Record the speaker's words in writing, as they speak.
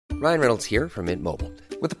Ryan Reynolds here from Mint Mobile.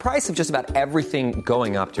 With the price of just about everything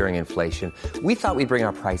going up during inflation, we thought we'd bring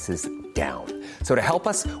our prices down. So to help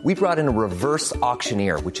us, we brought in a reverse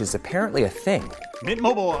auctioneer, which is apparently a thing. Mint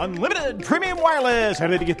Mobile Unlimited Premium Wireless. How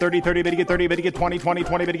to get 30, 30, bit to get 30, bit to get 20, 20,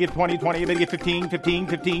 20, bit to get 20, 20, bit to get 15, 15,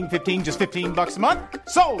 15, 15, just $15 a month?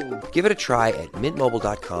 Sold! Give it a try at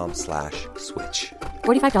mintmobile.com/switch.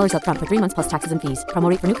 $45 up front for 3 months plus taxes and fees. Promo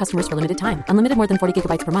rate for new customers for limited time. Unlimited more than 40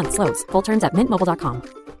 gigabytes per month. Slows full terms at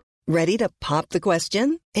mintmobile.com. Ready to pop the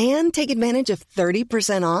question and take advantage of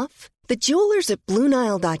 30% off? The jewelers at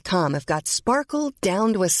BlueNile.com have got sparkle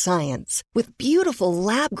down to a science with beautiful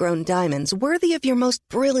lab-grown diamonds worthy of your most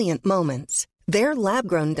brilliant moments. Their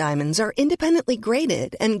lab-grown diamonds are independently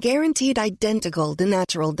graded and guaranteed identical to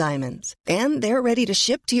natural diamonds. And they're ready to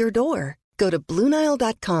ship to your door. Go to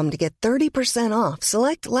BlueNile.com to get 30% off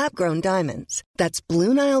select lab-grown diamonds. That's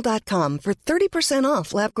BlueNile.com for 30%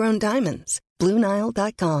 off lab-grown diamonds.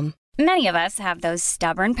 BlueNile.com. Many of us have those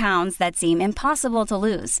stubborn pounds that seem impossible to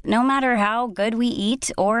lose, no matter how good we eat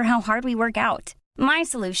or how hard we work out. My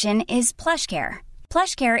solution is PlushCare.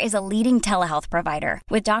 PlushCare is a leading telehealth provider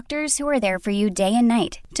with doctors who are there for you day and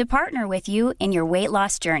night to partner with you in your weight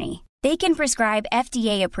loss journey. They can prescribe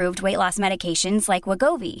FDA-approved weight loss medications like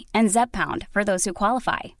Wegovy and Zepbound for those who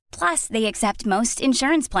qualify. Plus, they accept most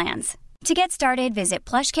insurance plans. To get started, visit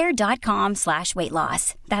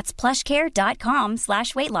plushcare.com/weightloss. That's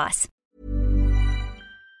plushcare.com/weightloss.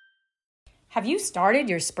 Have you started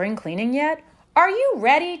your spring cleaning yet? Are you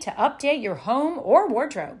ready to update your home or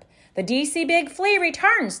wardrobe? The DC Big Flea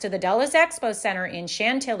returns to the Dulles Expo Center in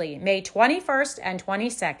Chantilly, May 21st and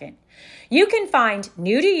 22nd. You can find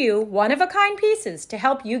new-to-you, one-of-a-kind pieces to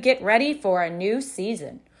help you get ready for a new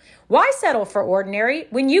season. Why settle for ordinary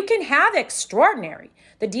when you can have extraordinary?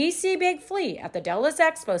 The DC Big Flea at the Dulles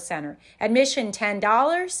Expo Center. Admission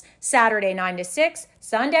 $10, Saturday 9 to 6,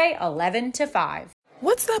 Sunday 11 to 5.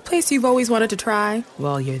 What's that place you've always wanted to try?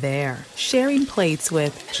 Well, you're there, sharing plates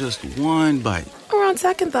with... Just one bite. Or on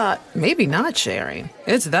second thought, maybe not sharing.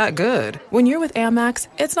 It's that good. When you're with Amex,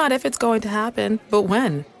 it's not if it's going to happen, but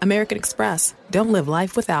when. American Express. Don't live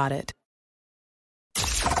life without it.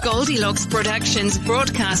 Goldilocks Productions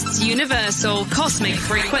broadcasts universal cosmic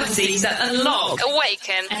frequencies that unlock,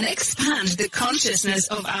 awaken, and expand the consciousness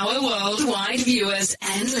of our worldwide viewers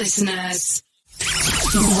and listeners.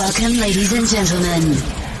 Welcome, ladies and gentlemen.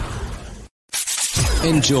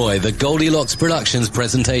 Enjoy the Goldilocks Productions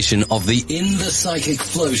presentation of the In the Psychic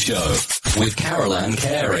Flow Show with Carol Ann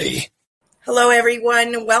Carey. Hello,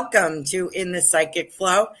 everyone. Welcome to In the Psychic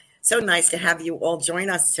Flow. So nice to have you all join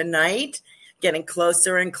us tonight. Getting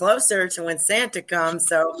closer and closer to when Santa comes.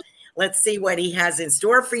 So let's see what he has in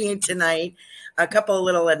store for you tonight. A couple of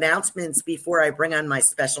little announcements before I bring on my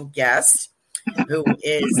special guest, who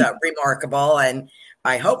is remarkable and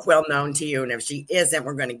I hope well known to you. And if she isn't,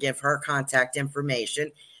 we're going to give her contact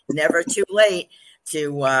information. Never too late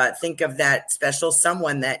to think of that special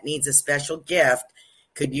someone that needs a special gift,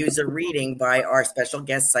 could use a reading by our special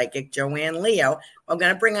guest psychic, Joanne Leo. I'm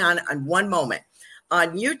going to bring on one moment.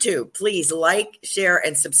 On YouTube, please like, share,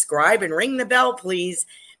 and subscribe, and ring the bell, please,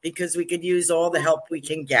 because we could use all the help we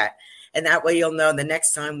can get. And that way you'll know the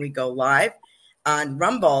next time we go live. On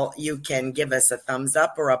Rumble, you can give us a thumbs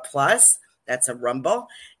up or a plus. That's a Rumble.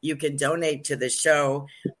 You can donate to the show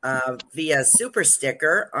via Super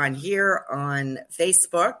Sticker on here on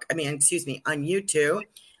Facebook. on YouTube.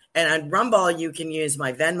 And on Rumble, you can use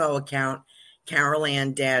my Venmo account, Carol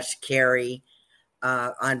Ann-Carey.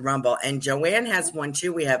 On Rumble. And Joanne has one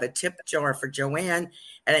too. We have a tip jar for Joanne.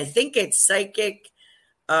 And I think it's psychic.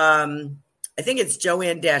 I think it's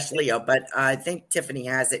Joanne-Leo, but I think Tiffany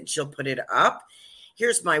has it and she'll put it up.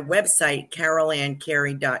 Here's my website,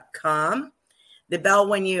 carolancarey.com. The bell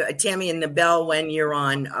when you, Tammy, and the bell when you're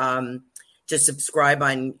on, just subscribe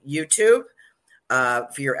on YouTube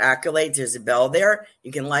for your accolades. There's a bell there.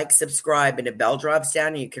 You can like, subscribe, and a bell drops down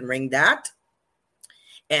and you can ring that.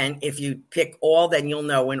 And if you pick all, then you'll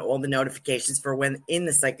know when all the notifications for when In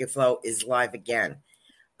the Psychic Flow is live again.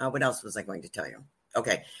 What else was I going to tell you?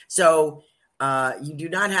 Okay, so you do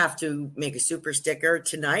not have to make a super sticker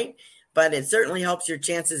tonight, but it certainly helps your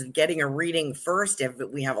chances of getting a reading first. If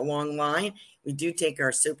we have a long line, we do take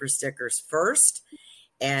our super stickers first.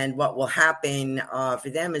 And what will happen for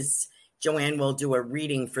them is Joanne will do a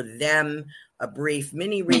reading for them, a brief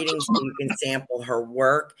mini reading so you can sample her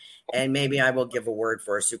work. And maybe I will give a word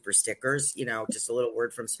for our super stickers, just a little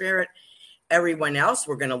word from Spirit. Everyone else,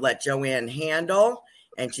 we're going to let Joanne handle,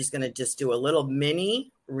 and she's going to just do a little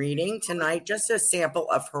mini reading tonight, just a sample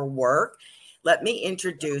of her work. Let me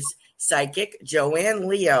introduce Psychic Joanne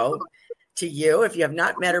Leo to you. If you have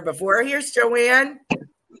not met her before, here's Joanne.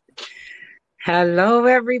 Hello,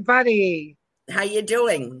 everybody. How you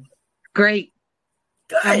doing? Great.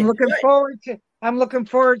 Good. I'm looking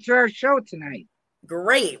forward to our show tonight.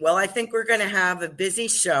 Great. Well, I think we're going to have a busy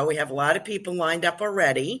show. We have a lot of people lined up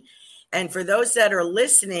already. And for those that are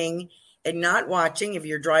listening and not watching, if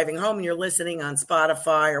you're driving home and you're listening on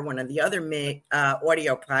Spotify or one of the other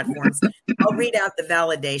audio platforms, I'll read out the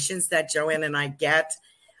validations that Joanne and I get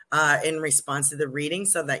in response to the reading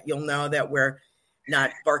so that you'll know that we're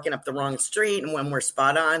not barking up the wrong street and when we're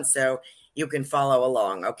spot on. So you can follow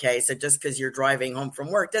along. Okay. So just because you're driving home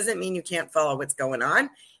from work doesn't mean you can't follow what's going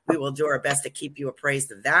on. We will do our best to keep you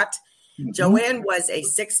appraised of that. Mm-hmm. Joanne was a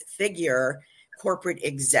 6-figure corporate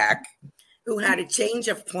exec who had a change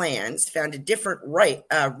of plans, found a different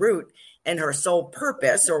route in her sole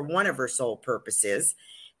purpose, or one of her sole purposes,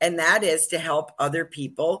 and that is to help other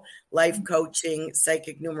people, life coaching,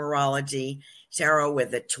 psychic numerology, tarot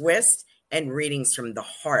with a twist, and readings from the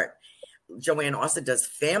heart. Joanne also does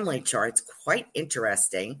family charts, quite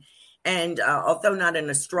interesting. And although not an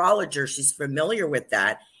astrologer, she's familiar with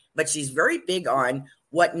that, but she's very big on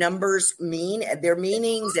what numbers mean, their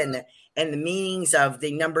meanings, and the meanings of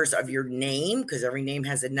the numbers of your name, because every name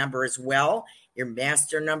has a number as well, your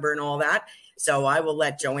master number and all that. So I will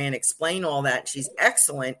let Joanne explain all that. She's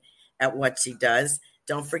excellent at what she does.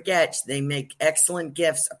 Don't forget, they make excellent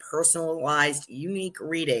gifts, a personalized, unique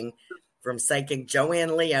reading from psychic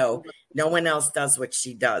Joanne Leo. No one else does what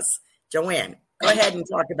she does. Joanne, go ahead and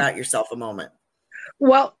talk about yourself a moment.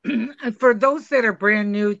 Well, for those that are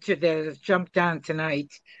brand new to this, jumped on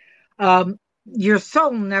tonight, your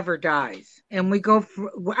soul never dies. And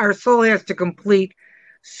our soul has to complete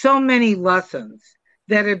so many lessons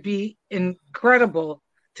that it'd be incredible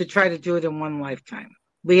to try to do it in one lifetime.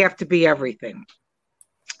 We have to be everything.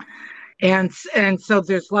 And so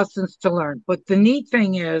there's lessons to learn. But the neat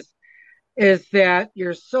thing is that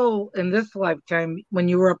your soul in this lifetime, when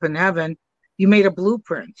you were up in heaven, you made a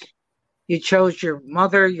blueprint. You chose your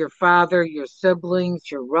mother, your father, your siblings,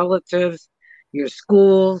 your relatives, your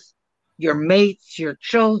schools, your mates, your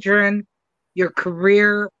children, your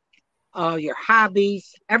career, your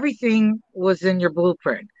hobbies. Everything was in your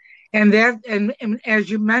blueprint. And as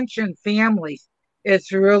you mentioned, families,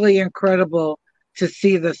 it's really incredible to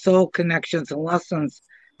see the soul connections and lessons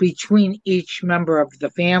between each member of the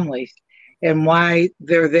families and why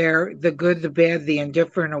they're there, the good, the bad, the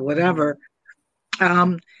indifferent, or whatever.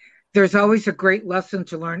 There's always a great lesson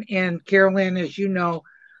to learn. And Carolyn, as you know,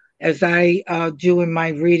 as I do in my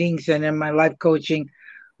readings and in my life coaching,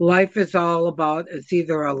 life is all about, it's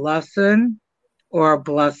either a lesson or a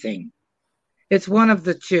blessing. It's one of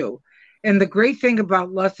the two. And the great thing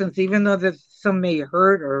about lessons, even though that some may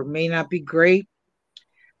hurt or may not be great,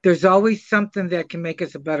 there's always something that can make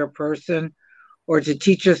us a better person or to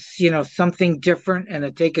teach us, something different and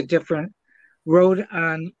to take a different road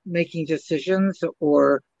on making decisions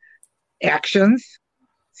or actions.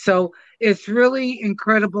 So it's really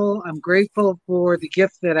incredible. I'm grateful for the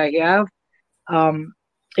gift that I have.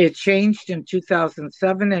 It changed in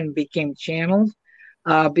 2007 and became channeled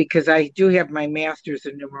because I do have my master's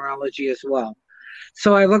in numerology as well.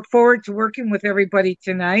 So I look forward to working with everybody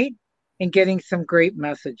tonight and getting some great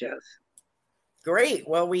messages. Great.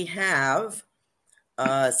 Well, we have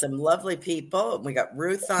some lovely people. We got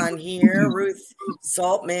Ruth on here, Ruth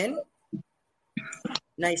Saltman.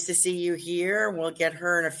 Nice to see you here. We'll get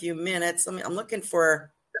her in a few minutes. I'm looking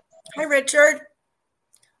for, hi, Richard.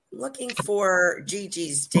 I'm looking for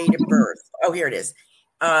Gigi's date of birth. Oh, here it is.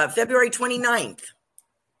 February 29th.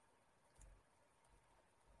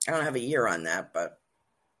 I don't have a year on that, but.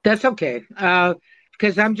 That's okay.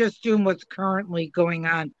 Because I'm just doing what's currently going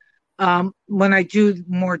on. When I do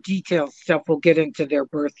more detailed stuff, we'll get into their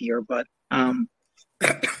birth year, but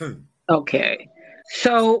okay.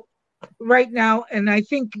 So right now, and I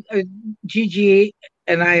think Gigi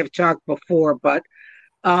and I have talked before, but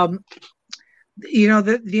the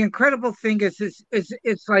incredible thing is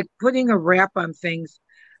it's like putting a wrap on things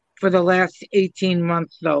for the last 18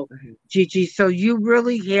 months, though, Gigi. So you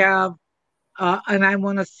really have, and I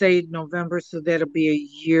want to say November, so that'll be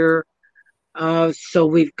a year. So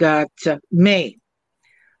we've got May.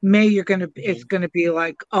 You're gonna. It's gonna be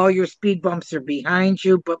like all your speed bumps are behind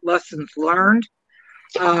you, but lessons learned.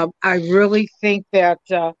 I really think that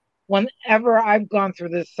whenever I've gone through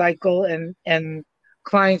this cycle and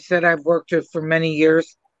clients that I've worked with for many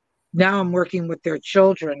years, now I'm working with their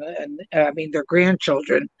children and their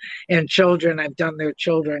grandchildren and children. I've done their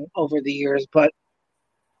children over the years, but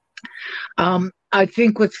I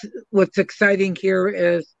think what's exciting here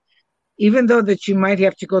is even though that you might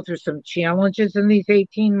have to go through some challenges in these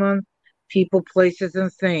 18 months, people, places,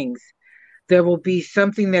 and things, there will be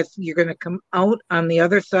something that you're going to come out on the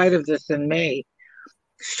other side of this in May,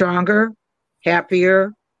 stronger,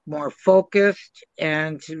 happier, more focused,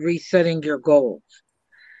 and resetting your goals.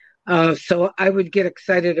 So I would get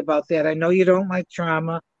excited about that. I know you don't like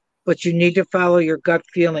trauma, but you need to follow your gut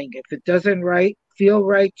feeling. If it doesn't feel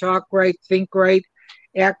right, talk right, think right,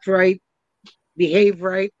 act right, behave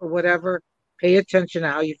right, or whatever, pay attention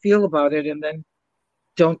to how you feel about it, and then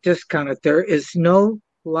don't discount it. There is no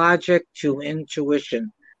logic to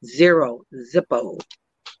intuition. Zero. Zippo.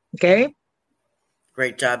 Okay?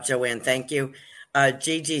 Great job, Joanne. Thank you.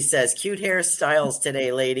 Gigi says, cute hairstyles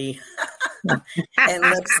today, lady. And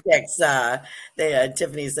lipsticks.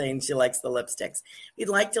 Tiffany's saying she likes the lipsticks. We'd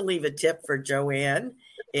like to leave a tip for Joanne.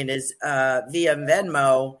 It is via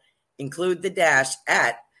Venmo. Include the dash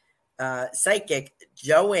at Psychic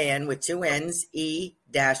Joanne with 2 N's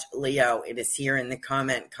E-Leo. It is here in the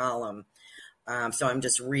comment column. So I'm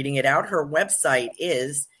just reading it out. Her website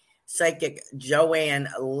is Psychic Joanne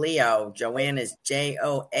Leo. Joanne is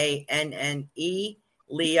Joanne,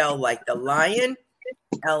 Leo like the lion,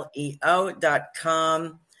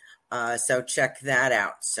 leo.com. So check that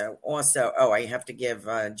out. So also, I have to give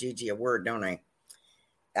Gigi a word, don't I?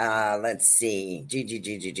 Let's see.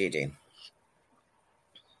 Gigi.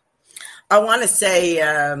 I want to say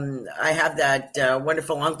I have that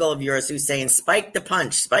wonderful uncle of yours who's saying, spike the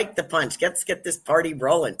punch. Let's get this party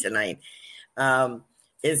rolling tonight.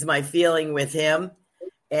 Is my feeling with him.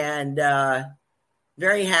 And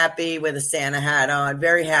very happy with a Santa hat on,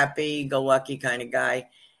 very happy, go lucky kind of guy.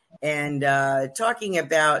 And talking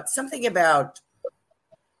about something about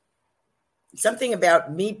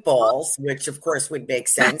meatballs, which of course would make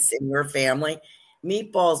sense in your family,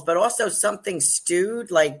 meatballs, but also something stewed,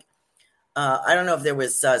 like I don't know if there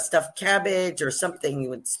was stuffed cabbage or something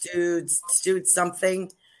with stewed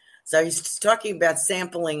something. So he's talking about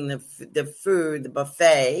sampling the food, the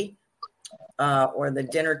buffet, or the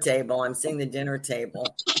dinner table. I'm seeing the dinner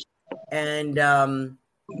table, and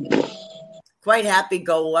quite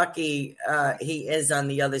happy-go-lucky he is on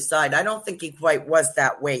the other side. I don't think he quite was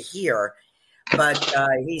that way here, but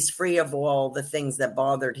he's free of all the things that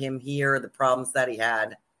bothered him here, the problems that he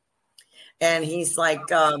had, and he's like,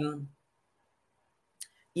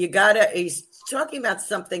 he's talking about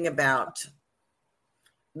something about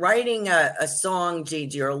writing a song,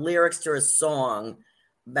 Gigi, or lyrics to a song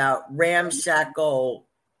about ramshackle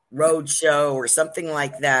roadshow or something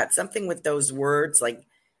like that. Something with those words, like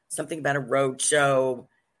something about a roadshow,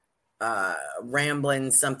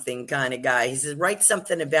 rambling something kind of guy. He says, write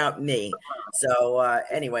something about me. So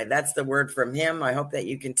anyway, that's the word from him. I hope that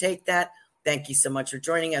you can take that. Thank you so much for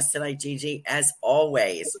joining us tonight, Gigi, as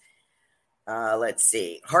always. Let's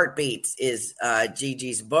see. Heartbeats is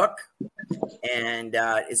Gigi's book, and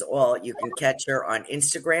is all. You can catch her on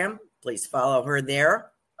Instagram. Please follow her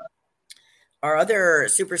there. Our other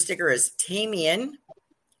super sticker is Tamian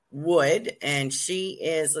Wood, and she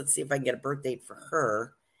is, let's see if I can get a birth date for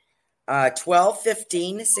her,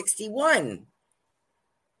 12/15/61.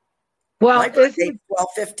 Well, my birthday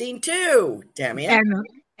 12/15 too, Tamian.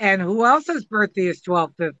 And who else's birthday is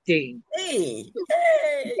 12/15? Hey.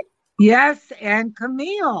 Yes, and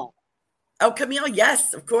Camille. Oh, Camille,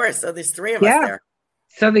 yes, of course. So there's 3 of us there.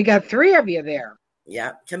 So they got 3 of you there.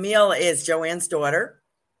 Yeah. Camille is Joanne's daughter.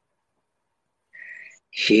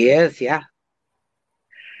 She is, yeah.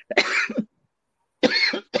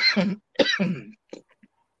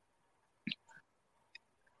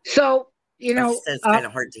 So, it's kind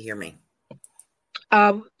of hard to hear me.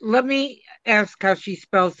 Let me ask how she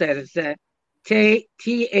spells that. Is that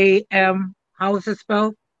Tam? How is it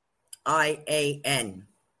spelled? IAN.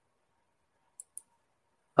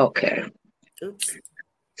 Okay. Oops.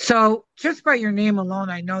 So just by your name alone,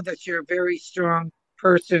 I know that you're a very strong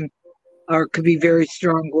person, or could be very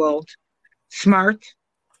strong-willed, smart.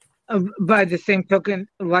 By the same token,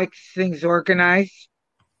 likes things organized,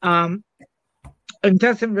 and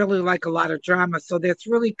doesn't really like a lot of drama. So that's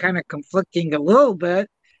really kind of conflicting a little bit,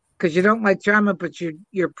 because you don't like drama, but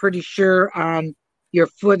you're pretty sure on your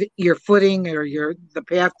footing or the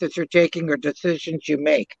path that you're taking or decisions you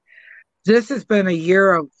make. This has been a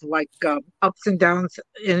year of like ups and downs,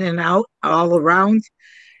 in and out, all around.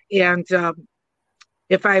 And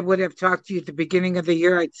if I would have talked to you at the beginning of the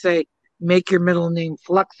year, I'd say make your middle name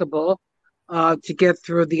flexible to get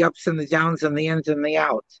through the ups and the downs and the ins and the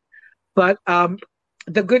outs. But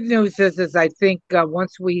the good news is I think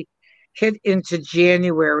once we hit into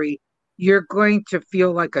January, you're going to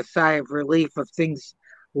feel like a sigh of relief of things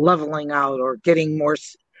leveling out or getting more,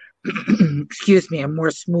 a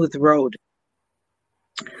more smooth road.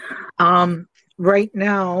 Right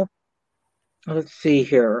now, let's see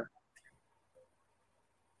here.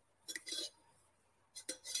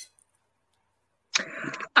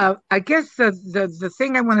 I guess the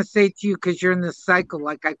thing I want to say to you, because you're in this cycle,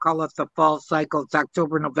 like I call it the fall cycle, it's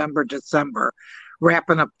October, November, December,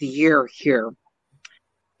 wrapping up the year here.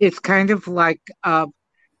 It's kind of like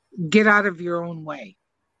get out of your own way.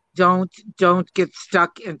 Don't get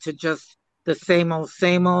stuck into just the same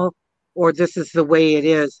old, or this is the way it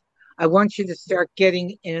is. I want you to start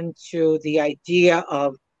getting into the idea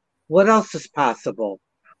of what else is possible.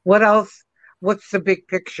 What else? What's the big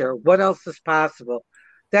picture? What else is possible?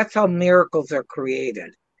 That's how miracles are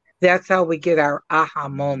created. That's how we get our aha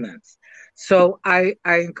moments. So I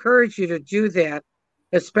encourage you to do that,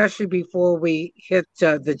 especially before we hit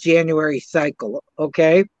the January cycle,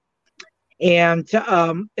 okay? And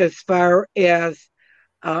as far as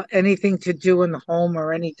anything to do in the home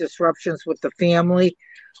or any disruptions with the family,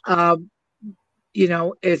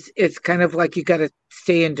 it's kind of like you got to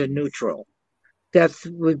stay into neutral. That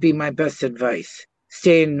would be my best advice.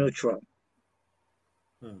 Stay in neutral.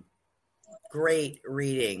 Great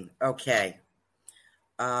reading. Okay.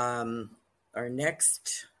 Our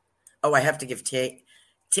next. Oh, I have to give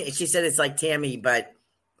she said it's like Tammy, but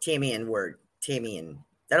Tamian word. Tamian.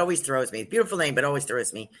 That always throws me. Beautiful name, but always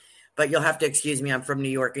throws me. But you'll have to excuse me. I'm from New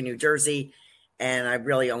York and New Jersey, and I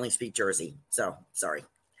really only speak Jersey. So sorry.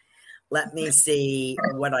 Let me see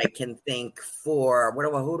what I can think for.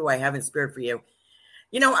 Who do I have in spirit for you?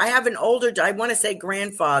 I have an older, I want to say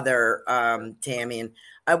grandfather, Tamian.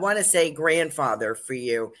 I want to say grandfather for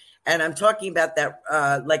you. And I'm talking about that,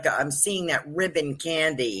 I'm seeing that ribbon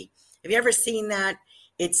candy. Have you ever seen that?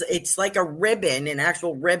 It's like a ribbon, an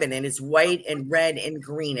actual ribbon, and it's white and red and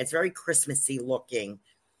green. It's very Christmassy looking.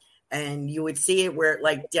 And you would see it where,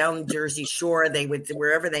 like down Jersey Shore,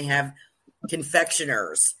 wherever they have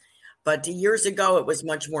confectioners. But years ago, it was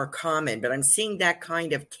much more common. But I'm seeing that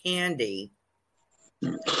kind of candy.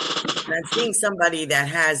 And I'm seeing somebody that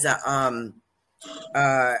has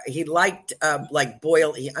he liked like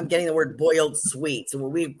boiled. I'm getting the word boiled sweets, so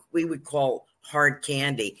we would call hard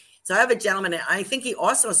candy. So I have a gentleman, and I think he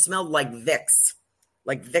also smelled like Vicks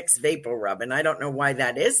Vapor Rub, and I don't know why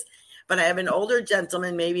that is. But I have an older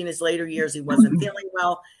gentleman, maybe in his later years, he wasn't feeling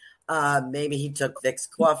well. Maybe he took Vicks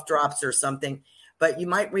cough drops or something. But you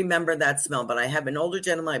might remember that smell. But I have an older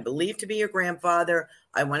gentleman I believe to be your grandfather.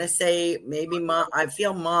 I want to say maybe mom. I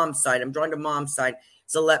feel mom's side. I'm drawn to mom's side.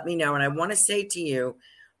 So let me know. And I want to say to you,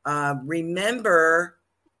 remember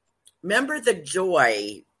the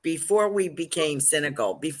joy before we became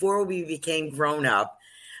cynical, before we became grown up,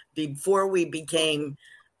 before we became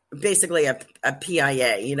basically a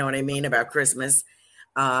PIA, you know what I mean, about Christmas.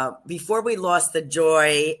 Before we lost the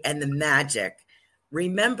joy and the magic.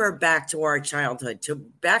 Remember back to our childhood,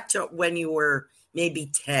 back to when you were maybe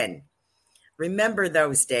 10. Remember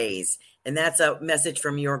those days. And that's a message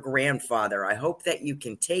from your grandfather. I hope that you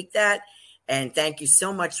can take that. And thank you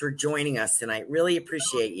so much for joining us tonight. Really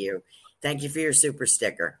appreciate you. Thank you for your super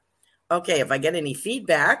sticker. Okay, if I get any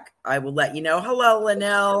feedback, I will let you know. Hello,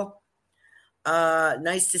 Linnell.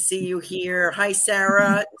 Nice to see you here. Hi,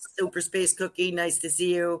 Sarah. Super Space Cookie. Nice to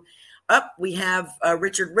see you. We have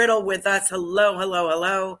Richard Riddle with us.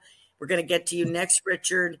 Hello. We're going to get to you next,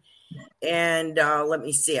 Richard. And let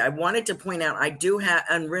me see. I wanted to point out, I do have,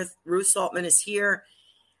 and Ruth Saltman is here.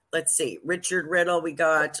 Let's see. Richard Riddle,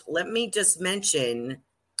 let me just mention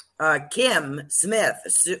Kim Smith,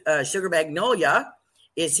 Sugar Magnolia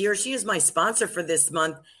is here. She is my sponsor for this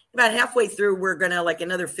month. About halfway through, we're going to, like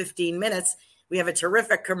another 15 minutes, we have a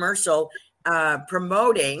terrific commercial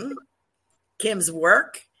promoting Kim's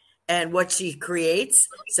work and what she creates.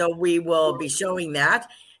 So we will be showing that.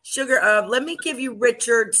 Sugar, let me give you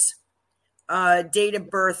Richard's date of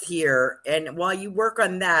birth here. And while you work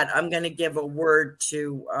on that, I'm going to give a word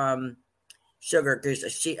to Sugar,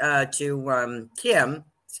 to Kim,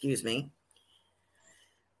 excuse me.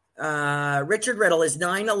 Richard Riddle is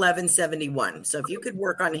 9/11/71. So if you could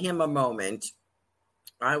work on him a moment,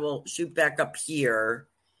 I will shoot back up here.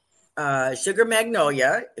 Sugar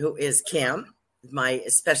Magnolia, who is Kim, my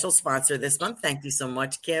special sponsor this month. Thank you so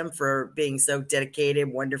much, Kim, for being so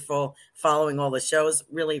dedicated, wonderful, following all the shows.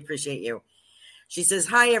 Really appreciate you. She says,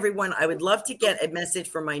 hi, everyone. I would love to get a message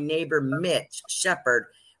from my neighbor, Mitch Shepard,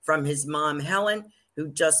 from his mom, Helen, who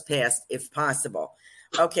just passed, if possible.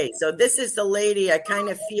 Okay, so this is the lady. I kind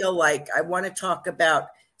of feel like I want to talk about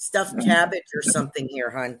stuffed cabbage or something here,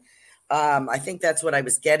 hon. I think that's what I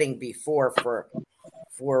was getting before for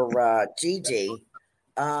Gigi.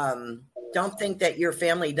 Don't think that your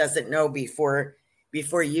family doesn't know before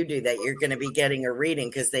you do that you're going to be getting a reading,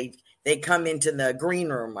 because they come into the green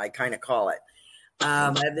room, I kind of call it. I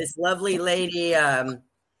have this lovely lady,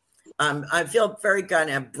 I feel very kind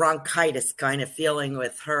of bronchitis kind of feeling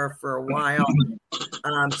with her for a while.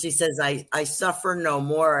 She says, I suffer no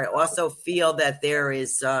more. I also feel that there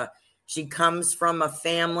is, she comes from a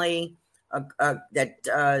family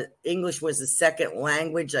that English was a second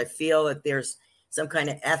language. I feel that there's some kind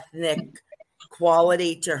of ethnic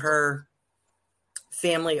quality to her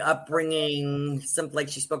family upbringing, something like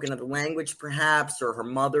she spoke another language perhaps, or her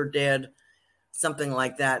mother did. Something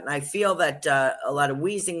like that. And I feel that a lot of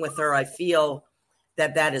wheezing with her, I feel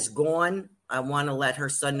that is gone. I want to let her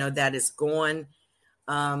son know that is gone.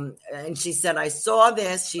 And she said, I saw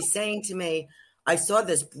this. She's saying to me, I saw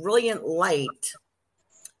this brilliant light.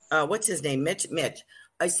 What's his name? Mitch.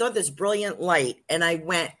 I saw this brilliant light and I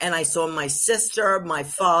went and I saw my sister, my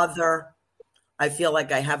father. I feel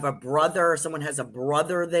like I have a brother. Someone has a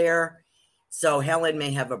brother there. So Helen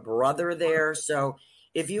may have a brother there. So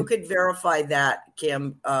if you could verify that,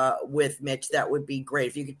 Kim, with Mitch, that would be great.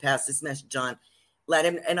 If you could pass this message on, let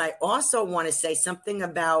him. And I also want to say something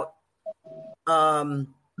about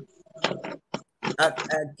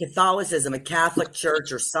Catholicism, a Catholic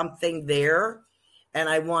church or something there. And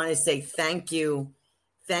I want to say thank you.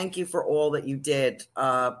 Thank you for all that you did.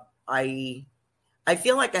 I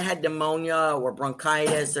feel like I had pneumonia or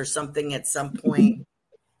bronchitis or something at some point.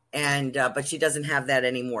 And but she doesn't have that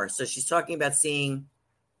anymore. So she's talking about seeing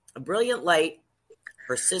a brilliant light,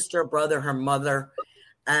 her sister, brother, her mother,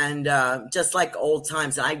 and just like old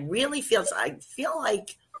times. And I really feel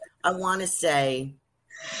like I want to say,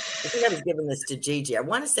 I think I was giving this to Gigi. I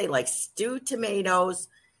want to say like stewed tomatoes,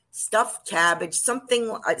 stuffed cabbage, something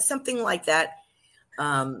like that.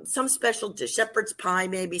 Some special dish, shepherd's pie,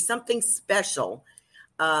 maybe something special.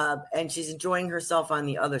 And she's enjoying herself on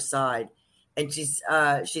the other side. And she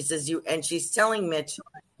says she's telling Mitch,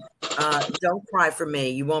 don't cry for me.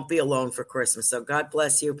 You won't be alone for Christmas. So God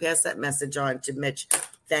bless you. Pass that message on to Mitch.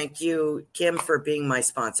 Thank you, Kim, for being my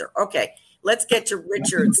sponsor. Okay, let's get to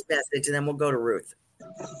Richard's message and then we'll go to Ruth.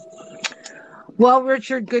 Well,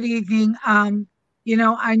 Richard, good evening. I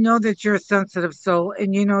know that you're a sensitive soul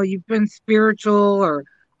and, you've been spiritual or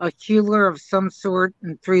a healer of some sort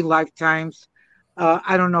in 3 lifetimes.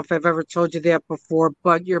 I don't know if I've ever told you that before,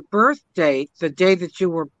 but your birth date, the day that you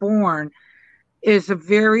were born, is a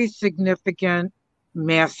very significant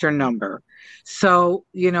master number. So,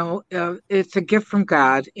 it's a gift from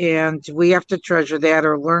God, and we have to treasure that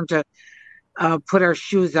or learn to put our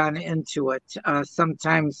shoes on into it.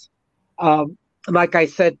 Sometimes, like I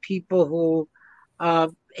said, people who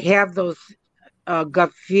have those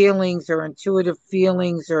gut feelings or intuitive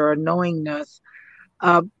feelings or a knowingness,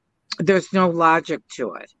 there's no logic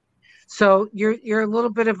to it. So you're a little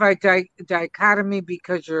bit of a dichotomy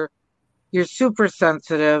because you're super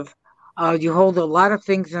sensitive. You hold a lot of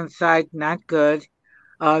things inside, not good.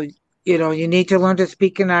 You need to learn to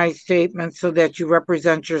speak in I statements so that you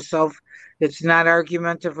represent yourself. It's not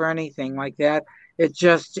argumentative or anything like that. It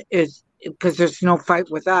just is because there's no fight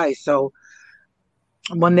with I. So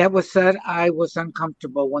when that was said, I was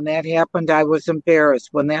uncomfortable. When that happened, I was embarrassed.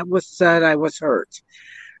 When that was said, I was hurt.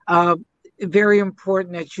 Very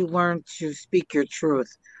important that you learn to speak your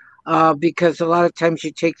truth because a lot of times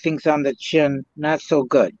you take things on the chin, not so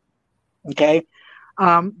good. Okay.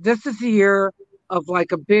 This is a year of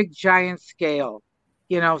like a big giant scale.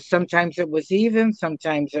 Sometimes it was even,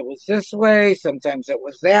 sometimes it was this way, sometimes it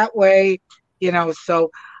was that way,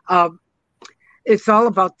 so it's all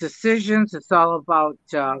about decisions. It's all about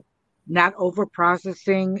not over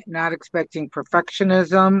processing, not expecting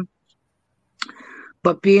perfectionism,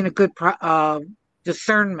 but being a good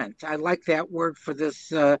discernment. I like that word for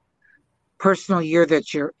this personal year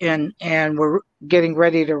that you're in, and we're getting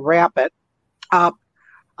ready to wrap it up.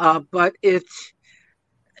 But it's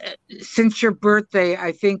since your birthday,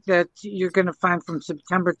 I think that you're going to find from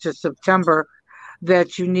September to September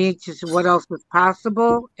that you need to see what else is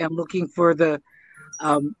possible and looking for the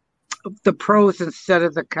pros instead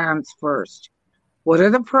of the cons first. What are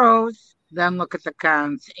the pros? Then look at the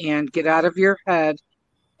cons and get out of your head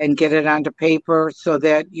and get it onto paper so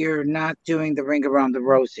that you're not doing the ring around the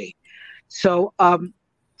rosy. So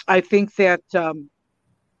I think that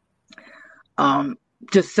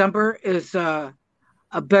December is a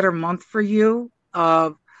better month for you.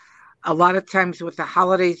 A lot of times with the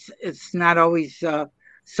holidays, it's not always,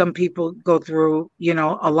 some people go through,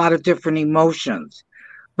 a lot of different emotions.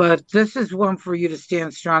 But this is one for you to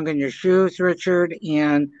stand strong in your shoes, Richard,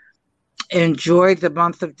 and enjoy the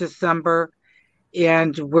month of December.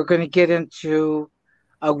 And we're going to get into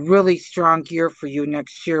a really strong year for you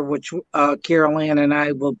next year, which Carol Ann and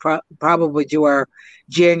I will probably do our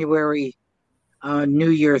January New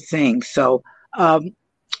Year thing. So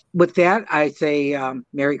with that, I say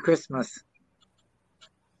Merry Christmas.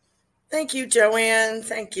 Thank you, Joanne.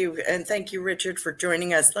 Thank you. And thank you, Richard, for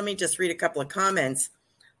joining us. Let me just read a couple of comments.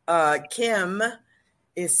 Kim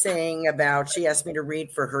is saying she asked me to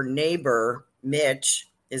read for her neighbor, Mitch.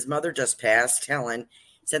 His mother just passed, Helen,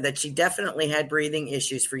 said that she definitely had breathing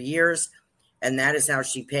issues for years, and that is how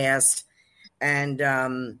she passed. And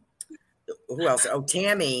who else? Oh,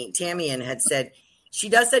 Tamian had said she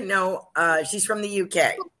doesn't know. She's from the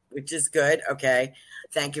UK, which is good. Okay.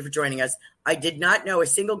 Thank you for joining us. I did not know a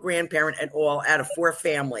single grandparent at all out of 4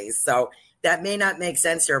 families. So that may not make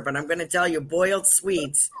sense here, but I'm going to tell you, boiled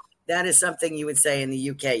sweets, that is something you would say in the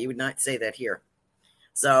UK. You would not say that here.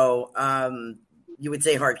 So you would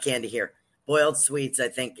say hard candy here. Boiled sweets, I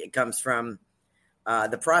think it comes from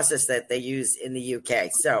the process that they use in the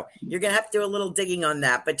UK. So you're going to have to do a little digging on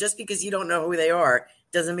that. But just because you don't know who they are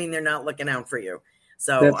doesn't mean they're not looking out for you.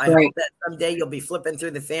 So I hope that someday you'll be flipping through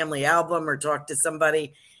the family album or talk to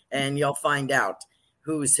somebody and you'll find out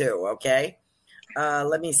who's who, okay?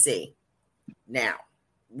 Let me see. Now,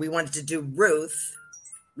 we wanted to do Ruth.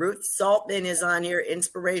 Ruth Saltman is on here,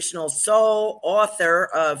 inspirational soul, author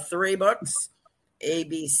of 3 books,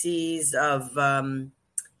 ABCs of,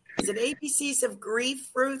 is it ABCs of Grief,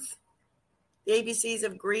 Ruth? The ABCs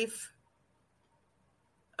of Grief?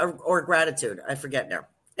 Or Gratitude, I forget now.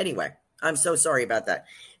 Anyway, I'm so sorry about that.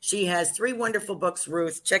 She has 3 wonderful books,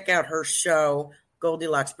 Ruth. Check out her show,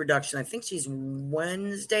 Goldilocks Production. I think she's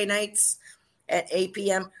Wednesday nights at 8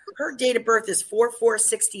 p.m. Her date of birth is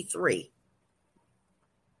 4/4/63.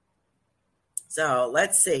 So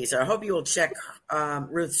let's see. So I hope you will check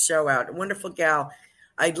Ruth's show out. A wonderful gal.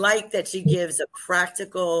 I like that she gives a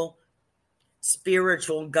practical,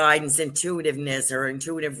 spiritual guidance, intuitiveness, or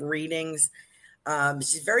intuitive readings.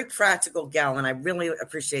 She's a very practical gal, and I really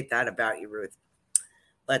appreciate that about you, Ruth.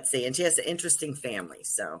 Let's see. And she has an interesting family,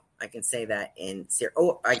 so I can say that in Sarah.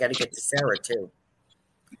 Oh, I got to get to Sarah, too.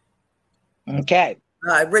 Okay.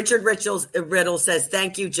 Richard Riddle says,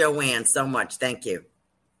 thank you, Joanne, so much. Thank you.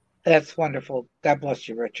 That's wonderful. God bless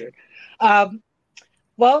you, Richard. Well,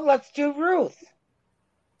 let's do Ruth.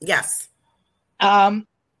 Yes.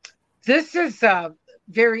 This is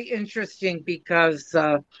very interesting because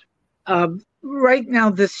right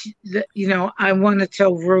now, I want to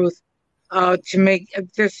tell Ruth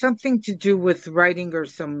there's something to do with writing or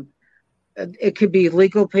it could be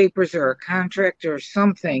legal papers or a contract or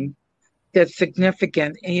something that's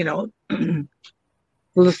significant.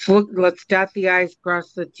 Let's dot the I's,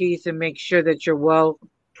 cross the T's, and make sure that you're well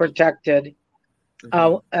protected.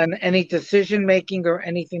 And any decision making or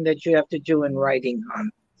anything that you have to do in writing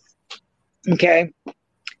on. Okay.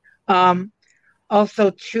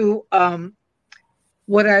 Also, too,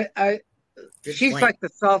 she's like the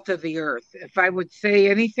salt of the earth. If I would say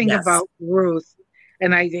anything about Ruth,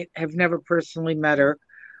 and I have never personally met her,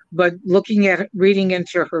 but reading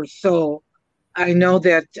into her soul, I know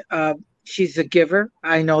that she's a giver.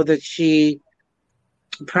 I know that she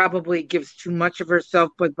probably gives too much of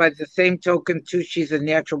herself, but by the same token, too, she's a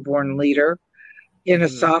natural born leader in a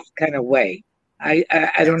soft kind of way. I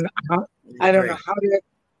don't know how to.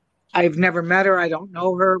 I've never met her. I don't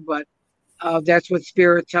know her, but that's what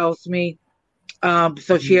Spirit tells me.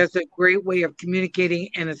 So she has a great way of communicating,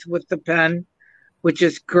 and it's with the pen, which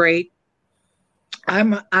is great.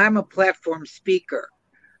 I'm a platform speaker.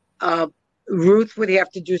 Ruth would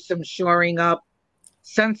have to do some shoring up,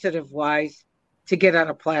 sensitive wise, to get on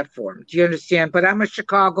a platform. Do you understand? But I'm a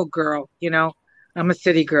Chicago girl, I'm a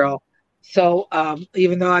city girl. So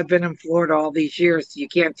even though I've been in Florida all these years, you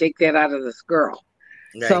can't take that out of this girl.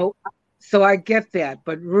 Right. So I get that.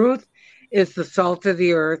 But Ruth is the salt of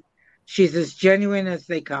the earth. She's as genuine as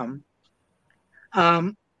they come.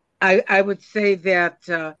 I would say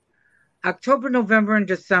that October, November, and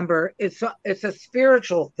December, it's a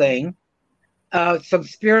spiritual thing. Some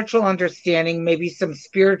spiritual understanding, maybe some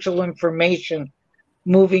spiritual information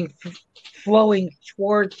flowing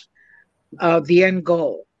towards the end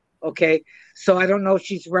goal. Okay. So I don't know if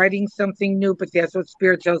she's writing something new, but that's what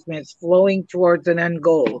Spirit tells me. It's flowing towards an end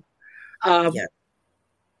goal.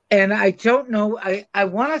 And I don't know. I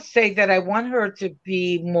want to say that I want her to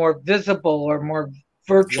be more visible or more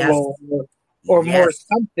virtual or more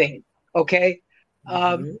something. Okay.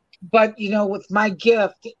 But, with my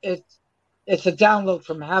gift, it's a download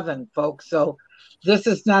from heaven, folks. So this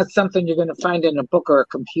is not something you're going to find in a book or a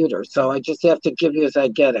computer. So I just have to give you as I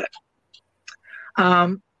get it.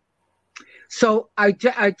 So I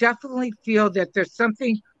definitely feel that there's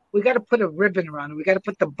something, we got to put a ribbon around it. We got to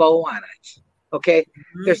put the bow on it. Okay.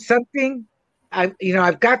 There's something,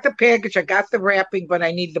 I've got the package, I got the wrapping, but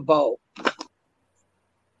I need the bow.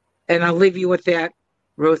 And I'll leave you with that.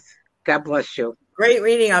 Ruth, God bless you. Great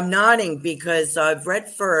reading. I'm nodding because I've read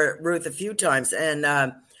for Ruth a few times, and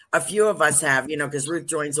a few of us have, because Ruth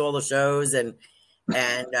joins all the shows, and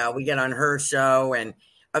we get on her show, and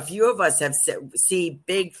a few of us have see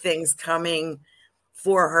big things coming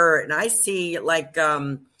for her, and I see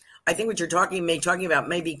I think what you're talking about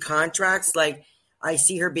maybe contracts. Like I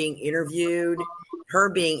see her being interviewed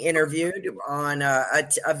on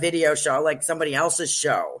a video show, like somebody else's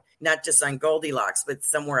show, not just on Goldilocks, but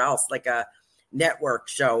somewhere else, like a network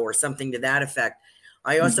show or something to that effect.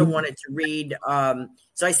 I also wanted to read.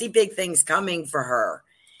 So I see big things coming for her.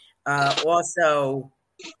 Also,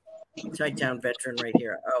 Chi-Town veteran right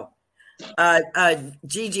here.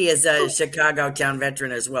 Gigi is a Chicago town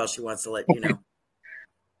veteran as well. She wants to let you know.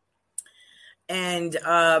 And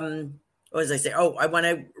what was I say?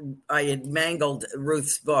 I had mangled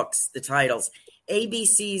Ruth's books, the titles.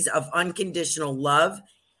 ABCs of Unconditional Love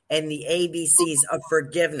and the ABCs of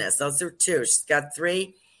Forgiveness. Those are 2. She's got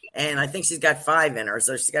 3, and I think she's got 5 in her,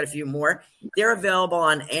 so she's got a few more. They're available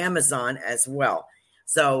on Amazon as well.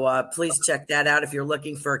 So please check that out if you're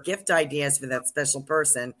looking for gift ideas for that special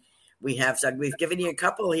person. We've given you a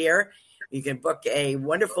couple here. You can book a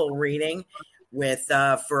wonderful reading with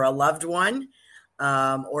for a loved one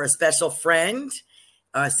or a special friend,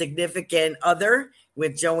 a significant other.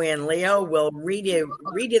 With Joanne Leo, we'll read you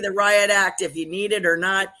the riot act if you need it or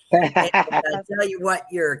not. And tell you what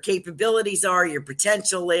your capabilities are, your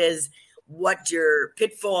potential is, what your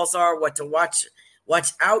pitfalls are, what to watch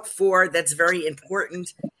out for. That's very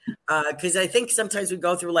important because I think sometimes we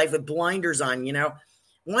go through life with blinders on.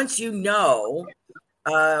 Once you know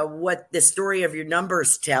what the story of your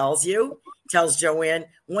numbers tells Joanne,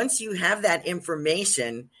 once you have that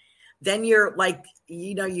information, then you're like,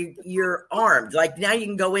 you're armed. Like now you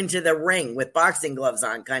can go into the ring with boxing gloves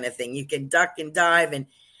on, kind of thing. You can duck and dive, and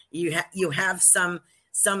you have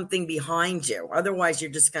something behind you. Otherwise, you're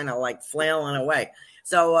just kind of like flailing away.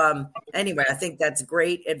 So anyway, I think that's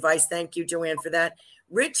great advice. Thank you, Joanne, for that.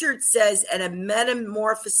 Richard says, and a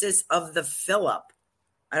metamorphosis of the Philip.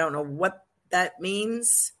 I don't know what that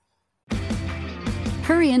means.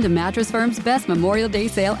 Hurry into Mattress Firm's best Memorial Day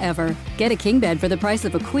sale ever. Get a king bed for the price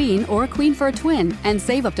of a queen or a queen for a twin and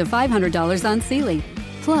save up to $500 on Sealy.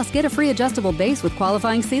 Plus, get a free adjustable base with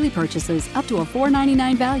qualifying Sealy purchases up to a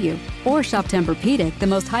 $499 value. Or shop Tempur-Pedic, the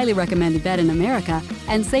most highly recommended bed in America,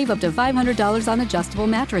 and save up to $500 on adjustable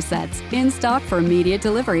mattress sets in stock for immediate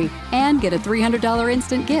delivery. And get a $300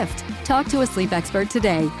 instant gift. Talk to a sleep expert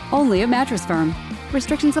today, only at Mattress Firm.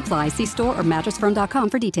 Restrictions apply. See store or mattressfirm.com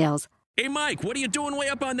for details. Hey, Mike, what are you doing way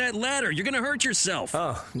up on that ladder? You're going to hurt yourself.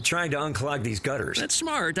 Oh, I'm trying to unclog these gutters. That's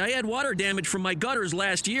smart. I had water damage from my gutters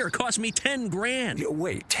last year. It cost me $10,000.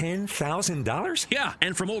 Wait, $10,000? Yeah,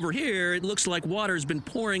 and from over here, it looks like water's been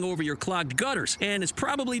pouring over your clogged gutters, and it's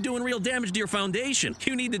probably doing real damage to your foundation.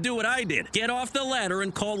 You need to do what I did. Get off the ladder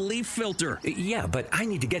and call Leaf Filter. Yeah, but I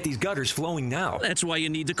need to get these gutters flowing now. That's why you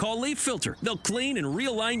need to call Leaf Filter. They'll clean and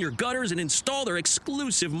realign your gutters and install their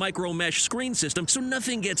exclusive micro mesh screen system so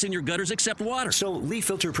nothing gets in your gutters except water. So Leaf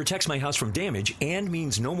Filter protects my house from damage and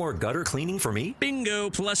means no more gutter cleaning for me? Bingo!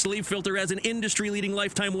 Plus, Leaf Filter has an industry-leading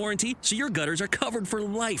lifetime warranty, so your gutters are covered for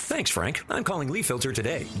life. Thanks, Frank. I'm calling Leaf Filter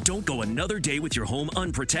today. Don't go another day with your home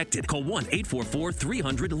unprotected. Call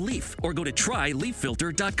 1-844-300-LEAF or go to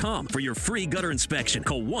tryleaffilter.com for your free gutter inspection.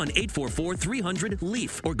 Call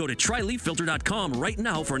 1-844-300-LEAF or go to tryleaffilter.com right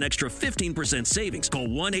now for an extra 15% savings. Call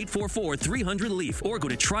 1-844-300-LEAF or go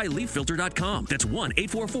to tryleaffilter.com. That's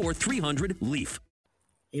 1-844-300-LEAF.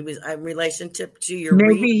 He was in relationship to your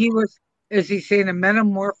maybe is he saying a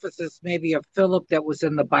metamorphosis maybe of Philip that was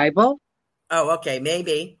in the Bible? Oh, okay,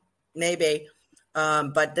 maybe.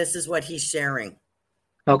 But this is what he's sharing.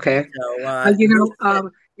 Okay. So,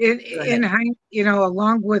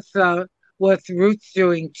 along with what Ruth's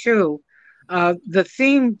doing too, the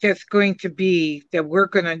theme that's going to be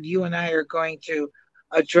that you and I are going to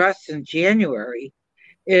address in January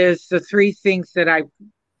is the 3 things that I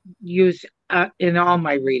use in all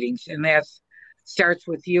my readings, and that starts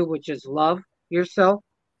with you, which is love yourself.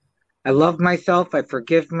 I love myself, I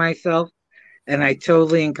forgive myself, and I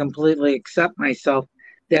totally and completely accept myself.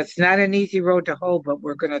 That's not an easy road to hoe, but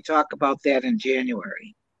we're going to talk about that in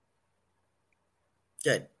January.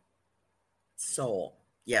 Good. Soul.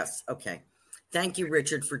 Yes. Okay. Thank you,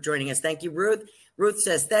 Richard, for joining us. Thank you, Ruth. Ruth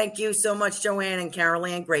says, thank you so much, Joanne and Carol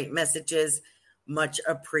Ann. Great messages. Much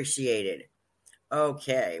appreciated.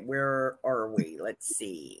 Okay, where are we? Let's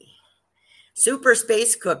see. Super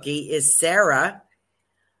Space Cookie is Sarah,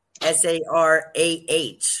 Sarah.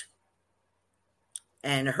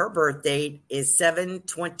 And her birth date is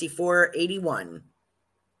 7/24/81.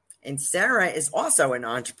 And Sarah is also an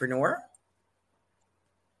entrepreneur.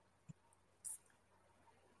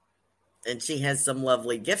 And she has some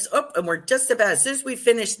lovely gifts. Oh, and we're just about, as soon as we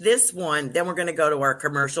finish this one, then we're going to go to our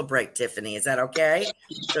commercial break, Tiffany. Is that okay?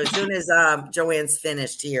 So as soon as Joanne's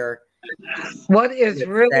finished here. What is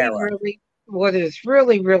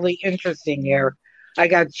really interesting here, I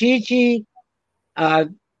got Gigi,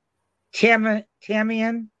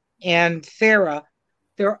 Tamian, and Sarah.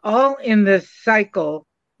 They're all in this cycle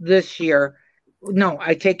this year. No,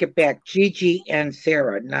 I take it back. Gigi and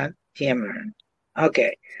Sarah, not Tamian.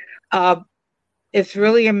 Okay. It's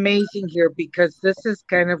really amazing here because this is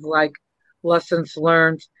kind of like lessons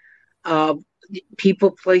learned.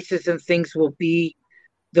 People, places, and things will be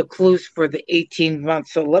the clues for the 18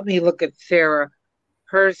 months. So let me look at Sarah.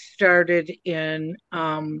 Hers started in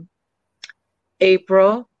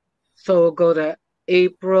April. So we'll go to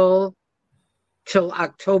April till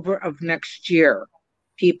October of next year.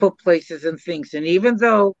 People, places, and things. And even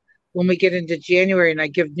though when we get into January and I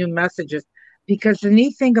give new messages, because the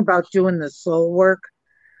neat thing about doing the soul work,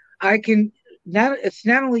 it's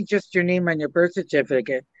not only just your name on your birth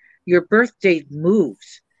certificate, your birth date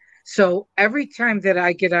moves. So every time that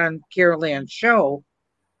I get on Carol Ann's show,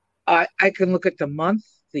 I can look at the month,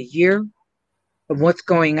 the year, and what's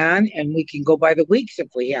going on, and we can go by the weeks if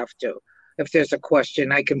we have to. If there's a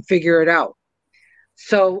question, I can figure it out.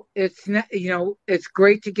 So it's not, it's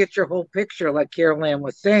great to get your whole picture, like Carol Ann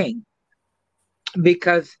was saying,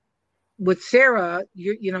 because with Sarah,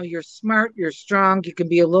 you're smart, you're strong, you can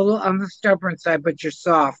be a little on the stubborn side, but you're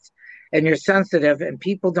soft and you're sensitive, and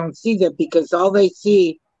people don't see that because all they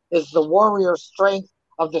see is the warrior strength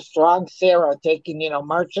of the strong Sarah taking,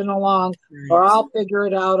 marching along, or I'll figure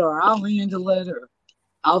it out, or I'll handle it, or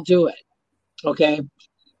I'll do it. Okay.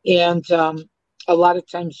 And a lot of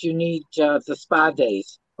times you need the spa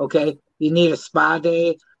days. Okay. You need a spa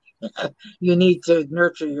day. You need to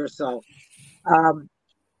nurture yourself.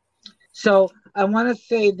 So I want to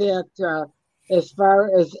say that as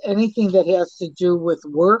far as anything that has to do with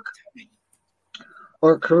work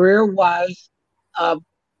or career-wise,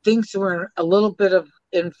 things were a little bit of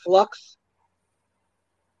in flux,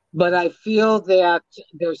 but I feel that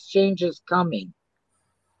there's changes coming.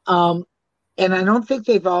 And I don't think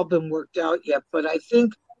they've all been worked out yet, but I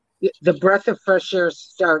think the breath of fresh air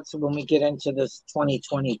starts when we get into this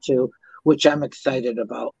 2022, which I'm excited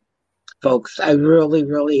about. Folks, I really,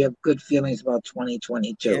 really have good feelings about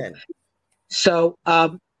 2022. Yeah. So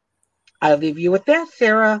I'll leave you with that,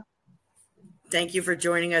 Sarah. Thank you for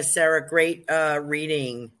joining us, Sarah. Great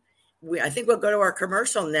reading. I think we'll go to our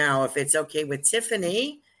commercial now, if it's okay with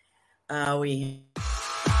Tiffany.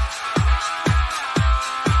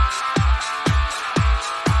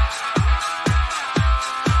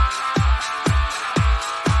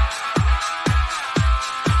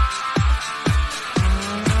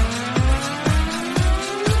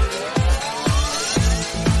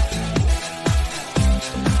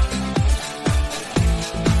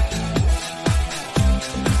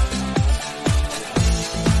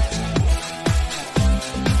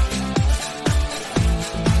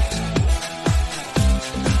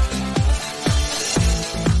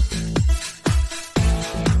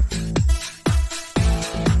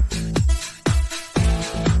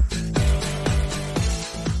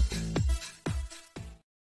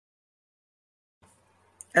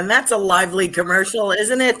 And that's a lively commercial,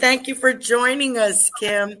 isn't it? Thank you for joining us,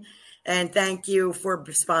 Kim. And thank you for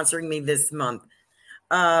sponsoring me this month.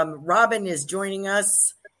 Robin is joining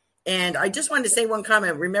us. And I just wanted to say one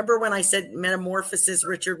comment. Remember when I said metamorphosis,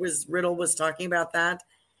 Riddle was talking about that?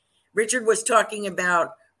 Richard was talking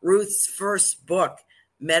about Ruth's first book,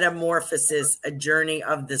 Metamorphosis, A Journey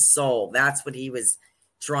of the Soul. That's what he was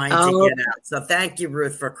trying to get at. So thank you,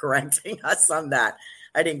 Ruth, for correcting us on that.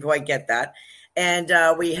 I didn't quite get that. And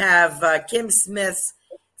we have Kim Smith's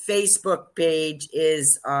Facebook page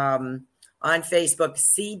is on Facebook,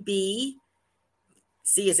 CB,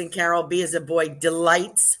 C as in Carol, B as a boy,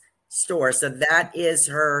 Delights Store. So that is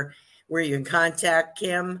her, where you can contact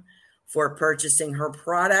Kim for purchasing her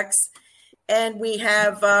products. And we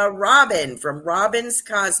have Robin from Robin's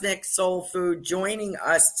Cosmic Soul Food joining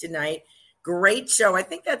us tonight. Great show. I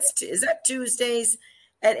think is that Tuesdays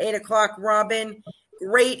at 8:00, Robin?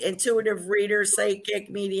 Great intuitive reader, psychic,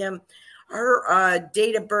 medium. Her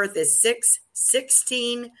date of birth is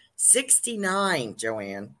 6/16/69,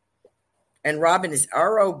 Joanne. And Robin is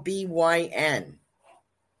ROBYN.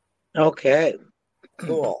 Okay.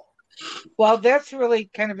 Cool. Well, that's really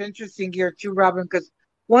kind of interesting here too, Robin, because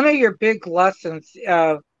one of your big lessons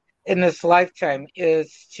in this lifetime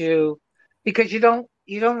is because you don't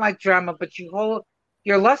like drama, but you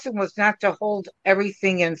your lesson was not to hold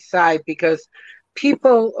everything inside, because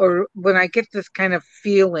people, or when I get this kind of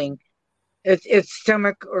feeling, it's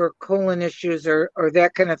stomach or colon issues or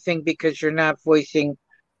that kind of thing, because you're not voicing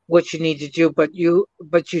what you need to do, but you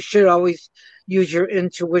should always use your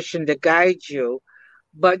intuition to guide you.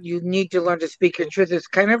 But you need to learn to speak your truth. It's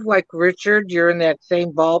kind of like Richard, you're in that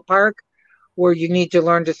same ballpark where you need to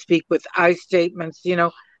learn to speak with I statements.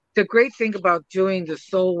 The great thing about doing the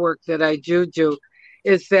soul work that I do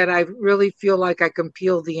is that I really feel like I can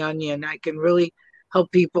peel the onion. I can really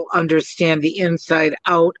help people understand the inside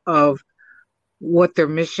out of what their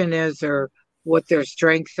mission is, or what their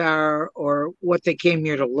strengths are, or what they came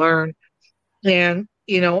here to learn. And,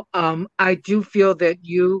 I do feel that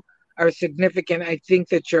you are significant. I think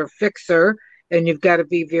that you're a fixer, and you've got to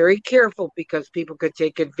be very careful, because people could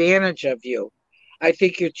take advantage of you. I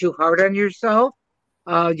think you're too hard on yourself.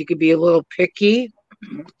 You could be a little picky,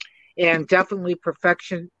 and definitely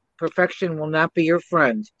perfection will not be your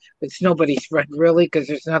friend. It's nobody's friend, really, because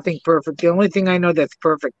there's nothing perfect. The only thing I know that's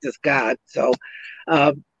perfect is God. So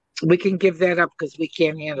we can give that up, because we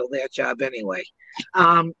can't handle that job anyway.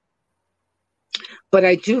 But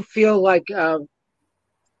I do feel like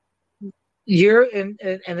you're in,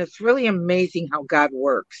 and it's really amazing how God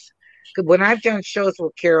works. When I've done shows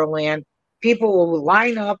with Carol Ann, people will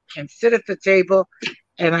line up and sit at the table,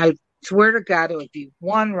 and I swear to God, it would be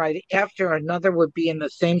one right after another would be in the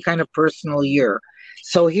same kind of personal year.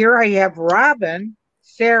 So here I have Robin,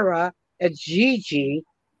 Sarah, and Gigi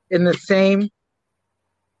in the same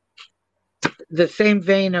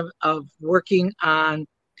vein of working on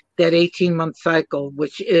that 18-month cycle,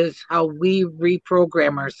 which is how we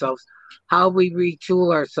reprogram ourselves, how we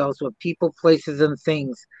retool ourselves with people, places, and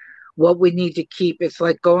things, what we need to keep. It's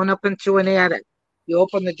like going up into an attic. You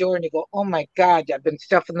open the door and you go, oh my God, I've been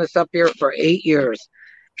stuffing this up here for 8 years.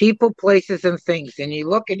 People, places, and things. And you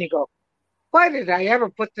look and you go, why did I ever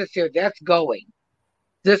put this here? That's going.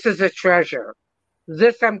 This is a treasure.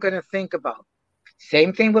 This I'm going to think about.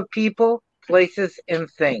 Same thing with people, places, and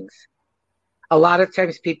things. A lot of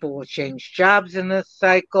times people will change jobs in this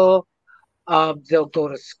cycle. They'll go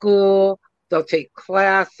to school. They'll take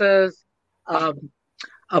classes.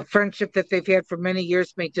 A friendship that they've had for many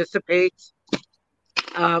years may dissipate.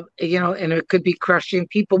 And it could be crushing.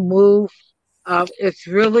 People move. It's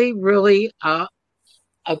really, really a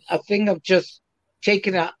thing of just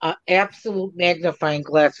taking an absolute magnifying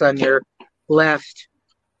glass on your last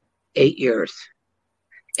 8 years.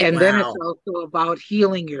 And then it's also about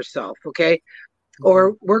healing yourself, okay?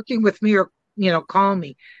 Or working with me, or, call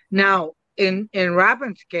me. Now, in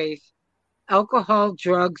Robin's case, alcohol,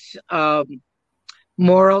 drugs,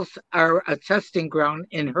 morals are a testing ground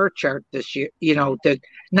in her chart this year,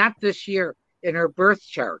 not this year, in her birth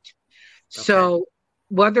chart. Okay. So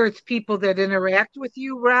whether it's people that interact with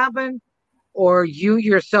you, Robin, or you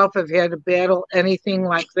yourself have had a battle, anything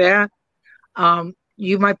like that,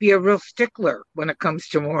 you might be a real stickler when it comes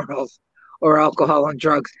to morals or alcohol and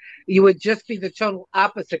drugs. You would just be the total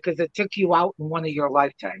opposite, because it took you out in one of your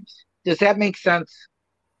lifetimes. Does that make sense?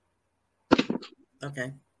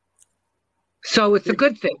 Okay. So it's a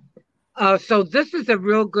good thing. So this is a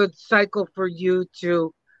real good cycle for you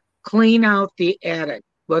to clean out the attic.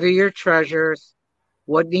 What are your treasures?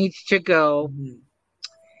 What needs to go?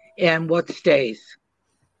 And what stays?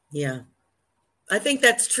 Yeah. I think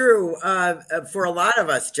that's true for a lot of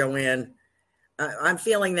us, Joanne. I'm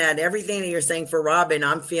feeling that everything that you're saying for Robin,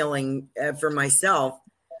 I'm feeling for myself,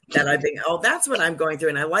 that I think, that's what I'm going through.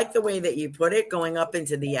 And I like the way that you put it, going up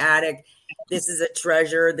into the attic. This is a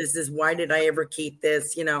treasure. This is, why did I ever keep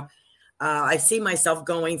this? I see myself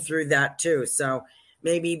going through that too. So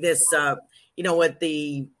maybe this, with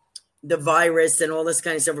the virus and all this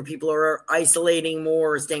kind of stuff, where people are isolating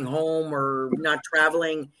more, or staying home, or not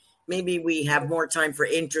traveling, maybe we have more time for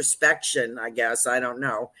introspection, I guess. I don't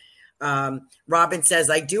know. Robin says,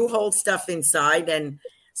 I do hold stuff inside. And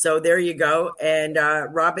so there you go. And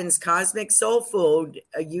Robin's Cosmic Soul Food,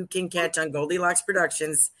 you can catch on Goldilocks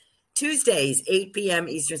Productions, Tuesdays, 8 p.m.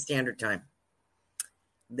 Eastern Standard Time.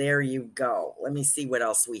 There you go. Let me see what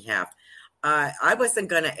else we have. I wasn't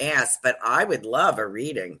going to ask, but I would love a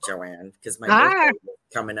reading, Joanne, because my birthday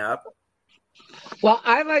is coming up. Well,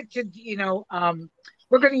 I like to,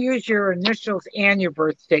 we're going to use your initials and your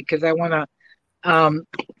birthday, because I want to,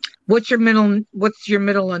 what's your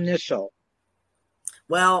middle initial?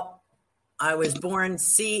 Well, I was born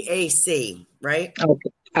CAC, right? Okay.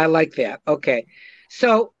 I like that. Okay.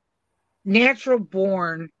 So naturally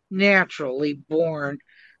born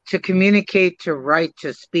to communicate, to write,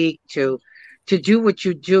 to speak, to to do what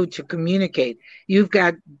you do to communicate. You've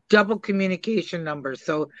got double communication numbers.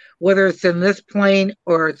 So whether it's in this plane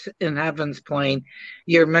or it's in heaven's plane,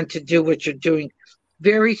 you're meant to do what you're doing.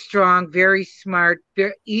 Very strong, very smart,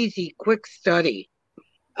 very easy, quick study.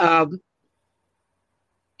 I'm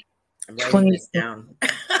writing this down.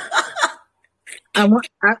 I want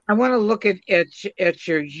to look at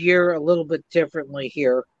your year a little bit differently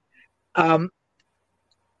here.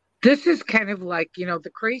 This is kind of like,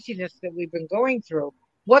 the craziness that we've been going through.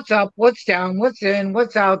 What's up? What's down? What's in?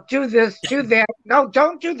 What's out? Do this, do that. No,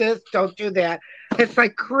 don't do this. Don't do that. It's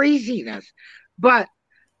like craziness, but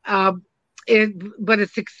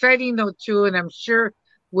it's exciting though too. And I'm sure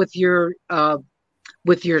with your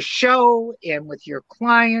show and with your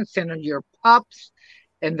clients and your pups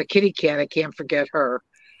and the kitty cat, I can't forget her.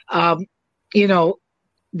 The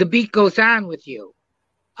beat goes on with you.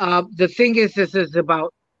 The thing is, this is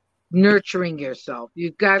about nurturing yourself.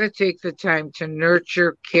 You've got to take the time to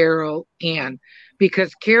nurture Carol Ann,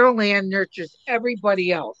 because Carol Ann nurtures everybody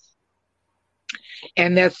else.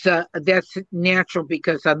 And that's natural,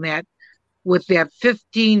 because with that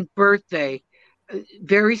 15th birthday,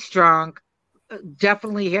 very strong,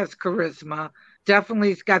 definitely has charisma,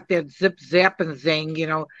 definitely has got that zip, zap, and zing,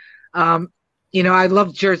 I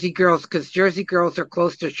love Jersey girls, because Jersey girls are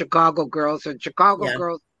close to Chicago girls, and Chicago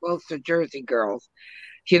girls are close to Jersey girls.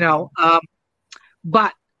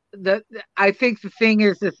 But I think the thing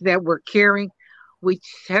is that we're caring. We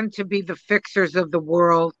tend to be the fixers of the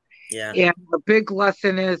world. Yeah. And the big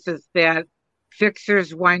lesson is that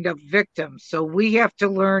fixers wind up victims. So we have to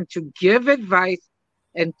learn to give advice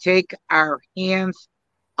and take our hands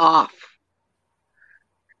off.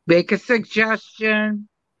 Make a suggestion.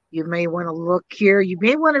 You may want to look here. You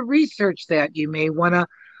may want to research that. You may want to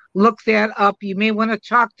look that up. You may want to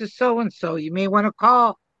talk to so-and-so. You may want to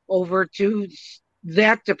call over to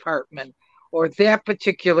that department or that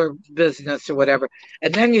particular business or whatever.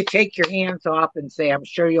 And then you take your hands off and say, I'm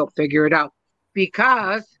sure you'll figure it out.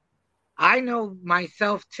 Because I know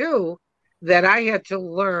myself too, that I had to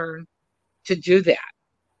learn to do that.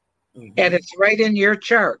 Mm-hmm. And it's right in your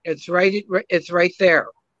chart. It's right there.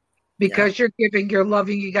 Because you're giving, you're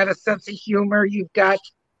loving, you got a sense of humor, you've got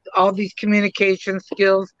all these communication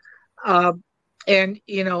skills, and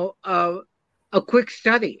a quick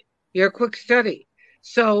study. You're a quick study.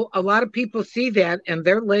 So a lot of people see that and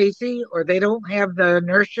they're lazy, or they don't have the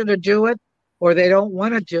inertia to do it, or they don't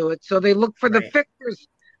want to do it. So they look for the fixers.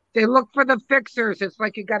 They look for the fixers. It's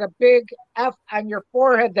like you got a big F on your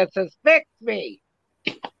forehead that says, fix me.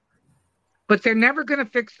 But they're never going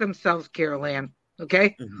to fix themselves, Carol Ann.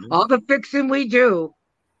 Okay? Mm-hmm. All the fixing we do,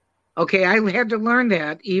 okay, I had to learn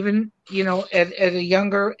that even, at a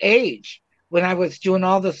younger age when I was doing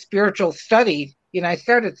all the spiritual study. I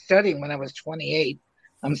started studying when I was 28.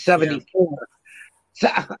 I'm 74.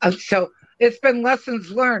 Yeah. So it's been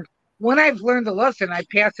lessons learned. When I've learned a lesson, I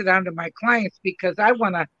pass it on to my clients, because I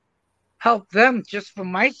want to help them just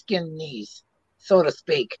from my skin knees, so to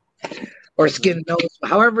speak, or skin nose,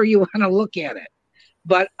 however you want to look at it.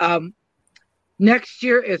 But next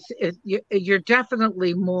year, you're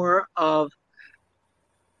definitely more of,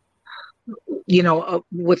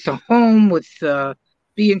 with the home, with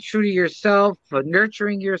being true to yourself,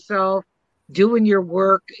 nurturing yourself, doing your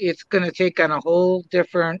work. It's going to take on a whole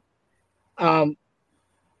different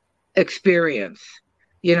experience,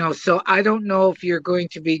 so I don't know if you're going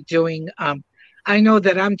to be doing, I know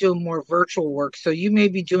that I'm doing more virtual work, so you may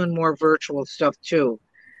be doing more virtual stuff too,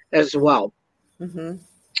 as well. Mm-hmm.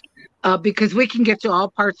 Because we can get to all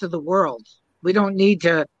parts of the world. We don't need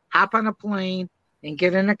to hop on a plane and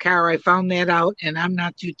get in a car. I found that out, and I'm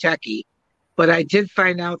not too techie. But I did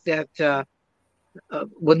find out that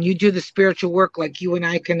when you do the spiritual work, like you and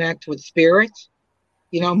I connect with spirits,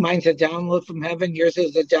 mine's a download from heaven, yours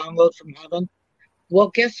is a download from heaven. Well,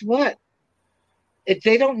 guess what?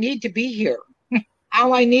 They don't need to be here.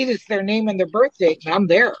 All I need is their name and their birth date, and I'm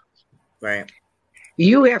there. Right.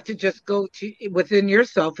 You have to just go to within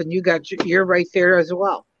yourself, and you're right there as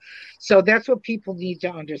well. So that's what people need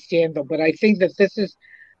to understand, though. But I think that this is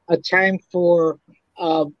a time for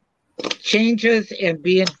changes and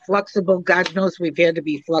being flexible. God knows we've had to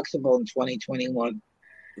be flexible in 2021.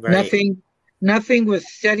 Right. Nothing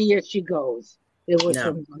was steady as she goes. It was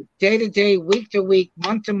from day to day, week to week,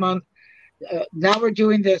 month to month. Now we're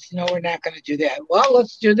doing this. No, we're not going to do that. Well,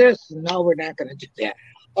 let's do this. No, we're not going to do that.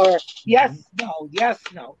 Or yes, no.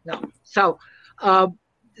 So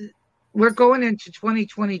we're going into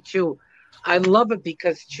 2022. I love it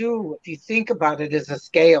because, too, if you think about it, as a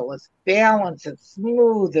scale, it's balanced, it's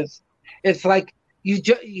smooth. It's like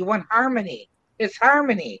you want harmony. It's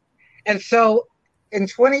harmony. And so in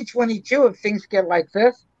 2022, if things get like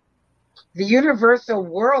this, the universal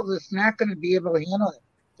world is not going to be able to handle it.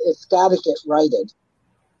 It's got to get righted.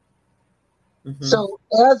 Mm-hmm. So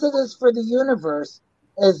as it is for the universe,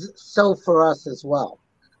 is so for us as well.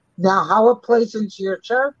 Now, how it plays into your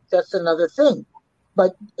chart, that's another thing.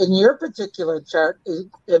 But in your particular chart,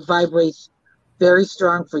 it vibrates very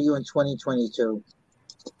strong for you in 2022.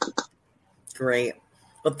 Great.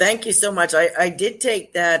 Well, thank you so much. I did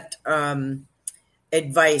take that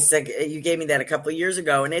advice. You gave me that a couple of years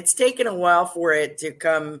ago, and it's taken a while for it to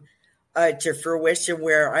come to fruition,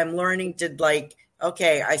 where I'm learning to, like,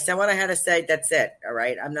 okay, I said what I had to say. That's it. All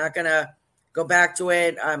right. I'm not going to go back to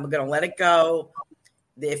it. I'm going to let it go.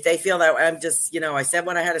 If they feel that I'm just, I said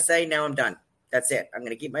what I had to say. Now I'm done. That's it. I'm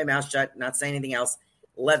going to keep my mouth shut, not say anything else.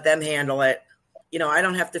 Let them handle it. I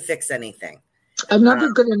don't have to fix anything. Another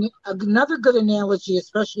good analogy,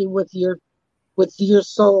 especially with your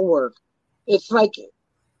soul work. It's like,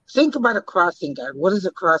 think about a crossing guard. What does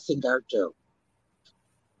a crossing guard do?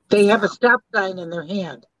 They have a stop sign in their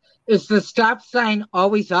hand. Is the stop sign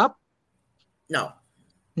always up?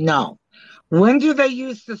 No. When do they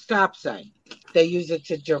use the stop sign? They use it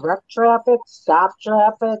to direct traffic, stop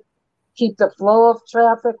traffic, keep the flow of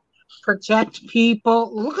traffic, protect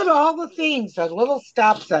people. Look at all the things a little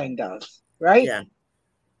stop sign does, right? Yeah.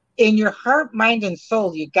 In your heart, mind, and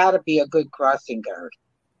soul, you got to be a good crossing guard.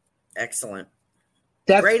 Excellent.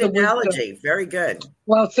 That's great analogy. Very good.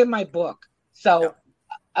 Well, it's in my book. So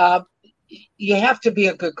you have to be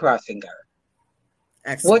a good crossing guard.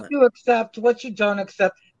 Excellent. What you accept, what you don't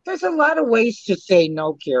accept. There's a lot of ways to say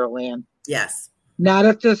no, Carol Ann. Yes. Not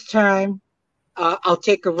at this time. I'll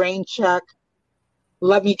take a rain check.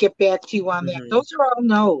 Let me get back to you on that. Those are all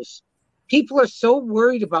no's. People are so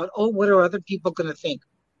worried about, what are other people going to think?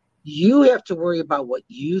 You have to worry about what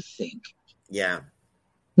you think. Yeah.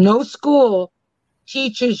 No school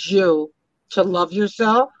teaches you to love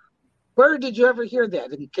yourself. Where did you ever hear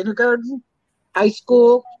that? In kindergarten? High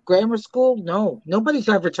school? Grammar school? No. Nobody's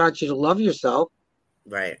ever taught you to love yourself.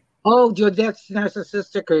 Right. Oh, you're that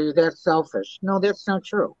narcissistic or you're that selfish. No, that's not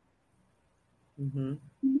true. Mm-hmm.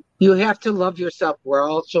 You have to love yourself. We're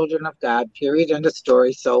all children of God, period, end of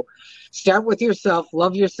story. So start with yourself,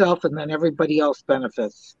 love yourself, and then everybody else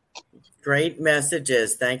benefits. Great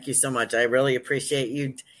messages. Thank you so much. I really appreciate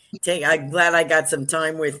you. I'm glad I got some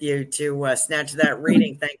time with you to snatch that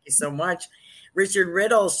reading. Thank you so much. Richard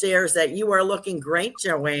Riddle shares that you are looking great,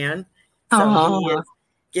 Joanne. So he is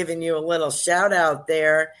giving you a little shout out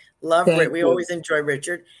there. Love it. We always enjoy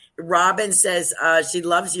Richard. Robin says she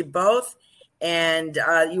loves you both. And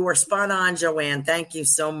you were spot on, Joanne. Thank you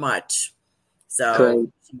so much.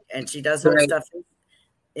 So, and she does her stuff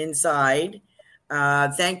inside.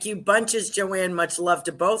 Thank you, bunches, Joanne. Much love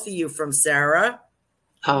to both of you from Sarah.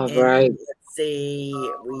 All right. Let's see.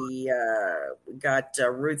 We got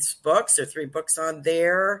Ruth's books. There are 3 books on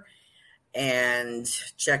there. And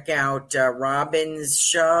check out Robin's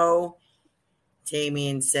show.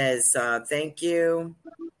 Tamian says, thank you.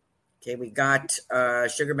 Okay, we got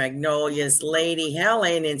Sugar Magnolia's Lady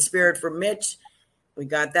Helen in spirit for Mitch. We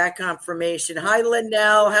got that confirmation. Hi,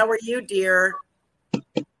 Linnell. How are you, dear?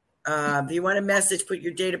 If you want a message, put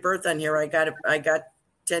your date of birth on here. I got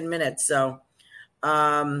 10 minutes. So,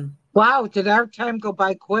 wow, did our time go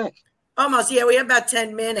by quick? Almost. Yeah, we have about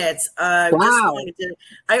 10 minutes. Wow.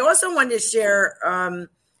 I also wanted to share.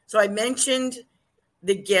 So I mentioned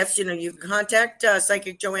the gifts. You can contact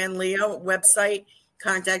Psychic Joanne Leo website.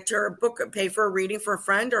 Contact her, pay for a reading for a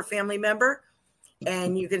friend or a family member,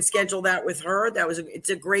 and you can schedule that with her. It's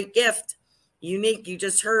a great gift, unique. You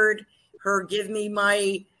just heard her give me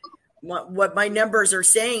what my numbers are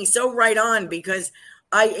saying. So right on, because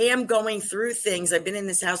I am going through things. I've been in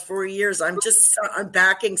this house for years. I'm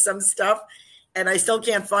unpacking some stuff, and I still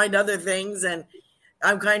can't find other things, and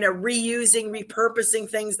I'm kind of repurposing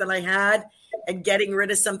things that I had and getting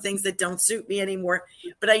rid of some things that don't suit me anymore.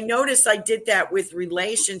 But I noticed I did that with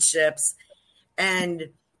relationships, and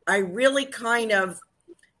I really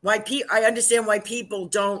I understand why people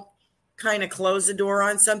don't kind of close the door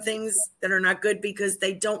on some things that are not good, because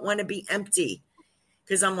they don't want to be empty.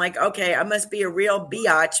 Because I'm like, okay, I must be a real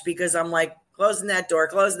biatch, because I'm like closing that door.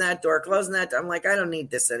 I'm like, I don't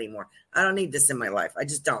need this anymore. I don't need this in my life. I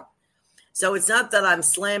just don't. So it's not that I'm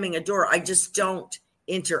slamming a door. I just don't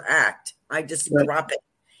interact. I just drop it.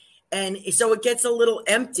 And so it gets a little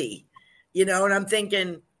empty, and I'm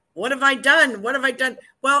thinking, what have I done?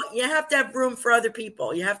 Well, you have to have room for other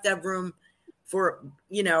people. You have to have room for,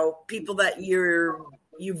 people that you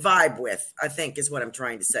vibe with, I think is what I'm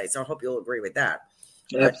trying to say. So I hope you'll agree with that.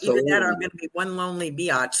 But even that, I'm going to be one lonely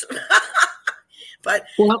biatch. But,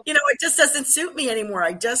 it just doesn't suit me anymore.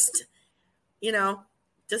 I just,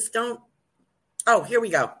 just don't. Oh, here we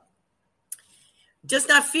go. Just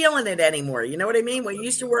not feeling it anymore. You know what I mean? What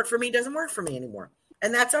used to work for me doesn't work for me anymore.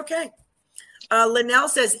 And that's okay. Linnell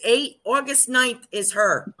says August 9th is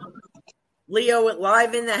her. Leo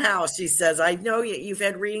live in the house. She says, I know you've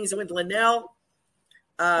had readings with Linnell.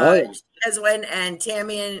 She has one, and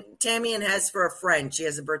Tamian has for a friend. She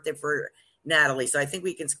has a birthday for Natalie. So I think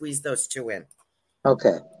we can squeeze those two in.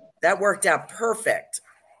 Okay. That worked out perfect.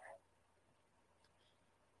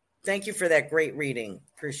 Thank you for that great reading.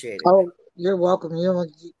 Appreciate it. Oh, you're welcome.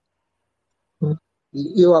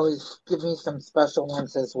 You always give me some special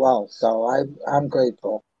ones as well, so I'm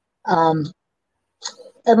grateful. And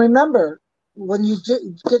remember, when you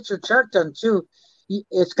get your chart done too,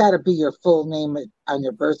 it's got to be your full name on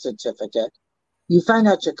your birth certificate. You find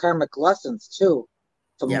out your karmic lessons too,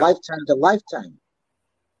 from lifetime to lifetime.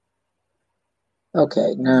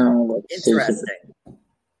 Okay, now let's see. Interesting.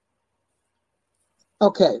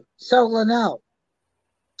 Okay, so Linnell.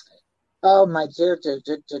 Oh my dear.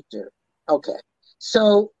 Okay,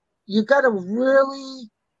 so you got to really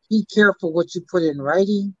be careful what you put in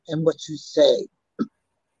writing and what you say.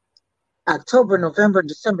 October, November,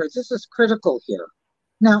 December. This is critical here.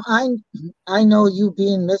 Now I know you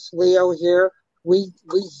being Miss Leo here. We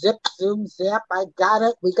zip, zoom, zap. I got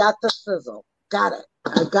it. We got the sizzle. Got it.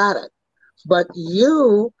 I got it. But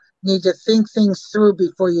you need to think things through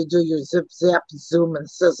before you do your zip, zap, zoom, and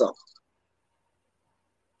sizzle.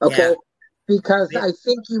 Okay? Yeah. Because I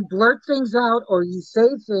think you blurt things out or you say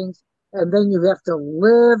things, and then you have to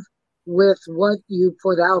live with what you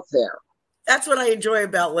put out there. That's what I enjoy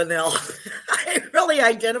about Linnell. I really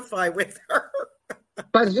identify with her.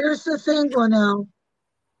 But here's the thing, Linnell.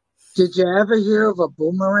 Did you ever hear of a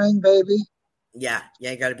boomerang, baby? Yeah,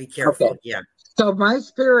 you got to be careful. Okay. Yeah. So my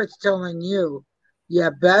spirit's telling you, you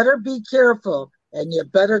better be careful, and you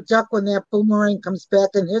better duck when that boomerang comes back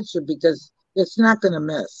and hits you, because it's not going to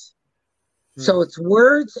miss. So it's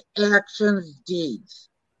words, actions, deeds.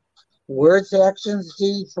 Words, actions,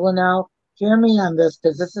 deeds, Linnell. Hear me on this,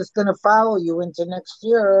 because this is going to follow you into next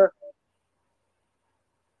year.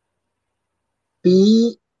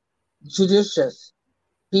 Be judicious.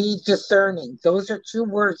 Be discerning. Those are two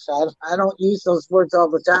words. I don't use those words all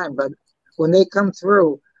the time, but when they come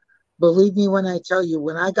through, believe me when I tell you,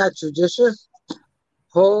 when I got judicious,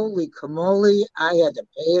 holy camole, I had to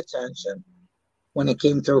pay attention when it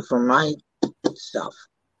came through from my stuff.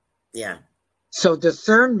 Yeah. So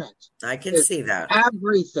discernment. I can see that.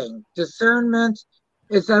 Everything. Discernment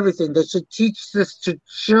is everything. They should teach this to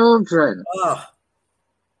children. Oh.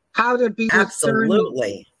 How to be absolutely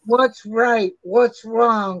discerning. What's right? What's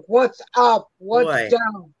wrong? What's up? What's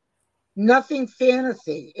down? Nothing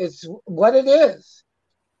fantasy. It's what it is.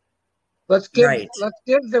 Let's give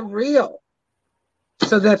the real,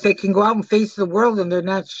 so that they can go out and face the world and they're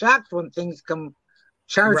not shocked when things come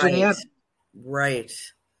charging in. Right.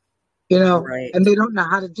 And they don't know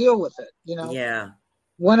how to deal with it. Yeah.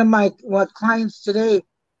 One of my clients today,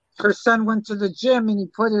 her son went to the gym and he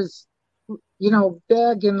put his,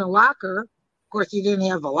 bag in the locker. Of course, he didn't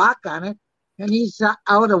have a lock on it, and he's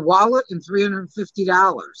out a wallet and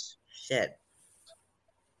 $350. Shit.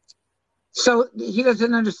 So he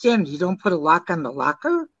doesn't understand. You don't put a lock on the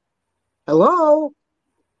locker? Hello?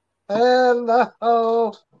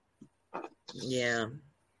 Yeah.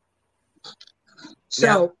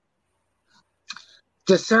 So,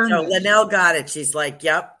 discernment. So Linnell got it. She's like,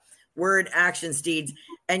 yep, word, actions, deeds.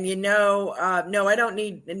 And no, I don't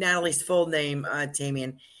need Natalie's full name,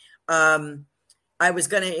 Tamian. I was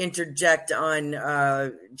going to interject on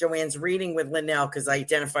Joanne's reading with Linnell, because I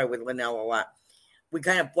identify with Linnell a lot. We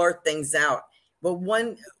kind of blurt things out. But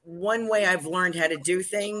one way I've learned how to do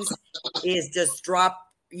things is just drop,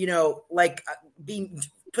 put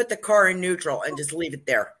the car in neutral and just leave it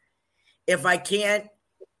there. If I can't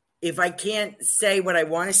say what I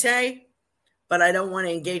want to say, but I don't want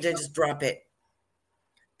to engage, I just drop it.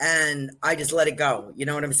 And I just let it go. You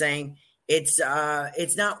know what I'm saying? It's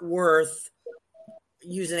not worth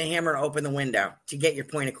using a hammer to open the window to get your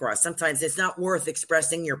point across. Sometimes it's not worth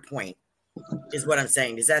expressing your point, is what I'm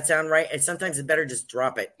saying. Does that sound right? And sometimes it's better just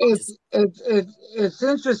drop it. It's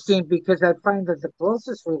interesting, because I find that the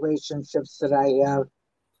closest relationships that I have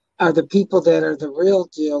are the people that are the real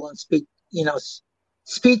deal and speak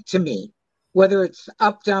to me, whether it's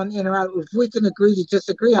up, down, in or out. If we can agree to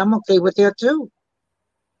disagree, I'm okay with that too.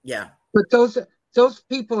 Yeah. But those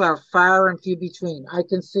people are far and few between. I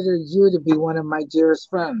consider you to be one of my dearest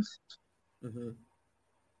friends. Mm-hmm.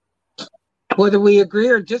 Whether we agree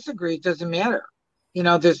or disagree, it doesn't matter.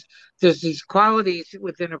 There's these qualities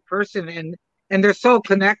within a person, and And they're so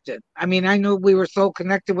connected. I mean, I know we were so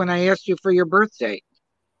connected when I asked you for your birthday.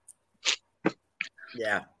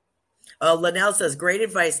 Yeah. Linnell says, great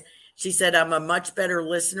advice. She said, I'm a much better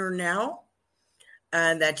listener now.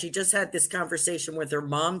 And that she just had this conversation with her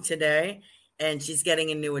mom today. And she's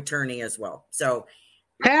getting a new attorney as well. So,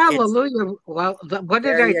 hallelujah. Well, what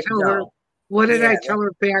did I tell her? What did I tell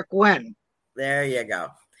her back when? There you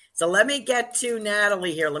go. So let me get to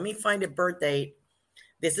Natalie here. Let me find a birthday.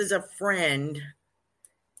 This is a friend,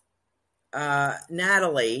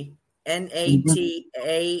 Natalie, Natalie, and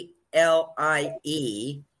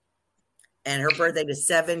her birthday is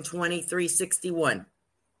 7/23/61.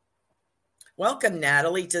 Welcome,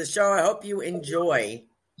 Natalie, to the show. I hope you enjoy.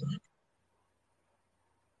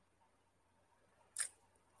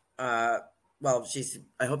 I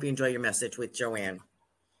hope you enjoy your message with Joanne.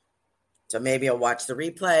 So maybe I'll watch the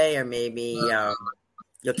replay, or maybe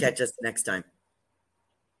you'll catch us next time.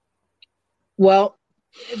 Well,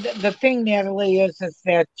 the thing, Natalie, is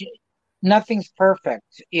that nothing's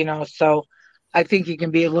perfect, so I think you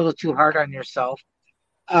can be a little too hard on yourself.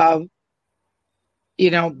 But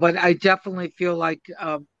I definitely feel like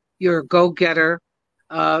you're a go-getter.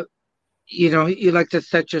 You like to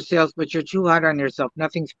set your sails, but you're too hard on yourself.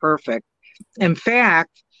 Nothing's perfect. In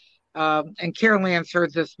fact, and Carol Ann's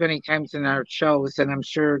heard this many times in our shows, and I'm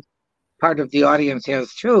sure part of the audience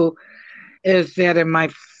has too, is that in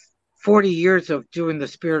my 40 years of doing the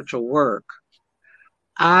spiritual work,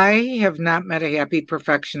 I have not met a happy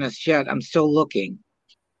perfectionist yet. I'm still looking,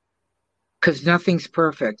 because nothing's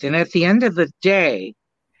perfect. And at the end of the day,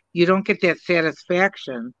 you don't get that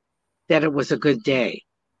satisfaction that it was a good day.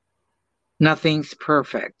 Nothing's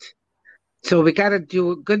perfect. So we got to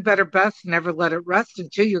do good, better, best. Never let it rest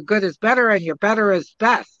until your good is better and your better is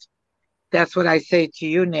best. That's what I say to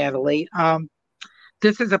you, Natalie.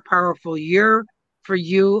 This is a powerful year for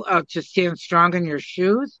you to stand strong in your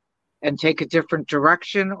shoes and take a different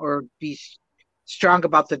direction, or be strong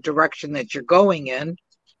about the direction that you're going in.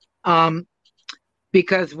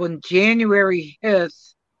 Because when January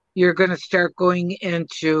hits, you're going to start going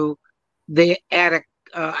into the attic.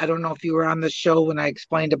 I don't know if you were on the show when I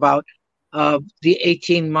explained about the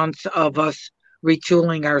 18 months of us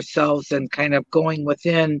retooling ourselves and kind of going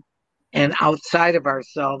within and outside of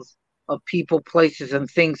ourselves, of people, places, and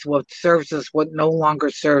things, what serves us, what no longer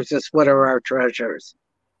serves us, what are our treasures.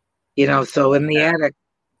 So in the attic,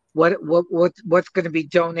 what's going to be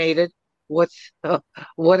donated? What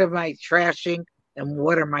am I trashing, and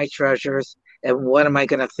what are my treasures, and what am I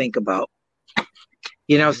going to think about?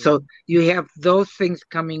 So you have those things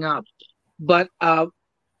coming up. But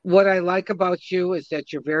what I like about you is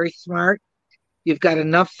that you're very smart. You've got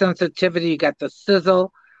enough sensitivity. You got the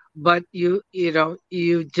sizzle, but you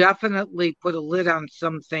definitely put a lid on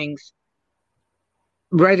some things.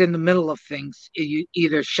 Right in the middle of things, you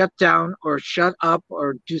either shut down or shut up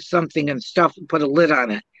or do something and stuff and put a lid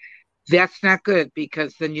on it. That's not good,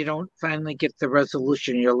 because then you don't finally get the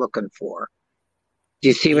resolution you're looking for. Do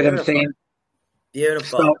you see what I'm saying?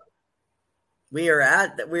 Beautiful. So, we are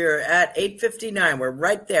at 8:59. We're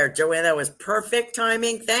right there, Joanne. That was perfect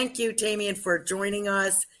timing. Thank you, Tamian, for joining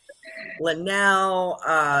us. Linnell,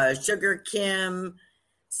 Sugar Kim,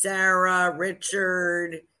 Sarah,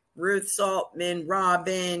 Richard, Ruth Saltman,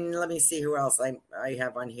 Robin. Let me see who else I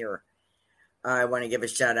have on here. I want to give a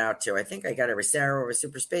shout out to. I think I got her. Sarah over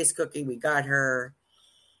Super Space Cookie. We got her.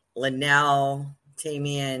 Linnell,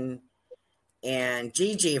 Tamian, and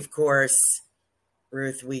Gigi, of course.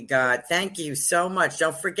 Ruth, we got. Thank you so much.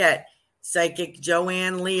 Don't forget,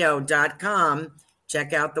 psychicjoanneleo.com.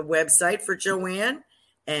 Check out the website for Joanne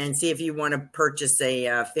and see if you want to purchase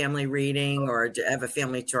a family reading or have a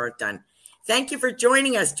family chart done. Thank you for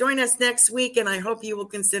joining us. Join us next week, and I hope you will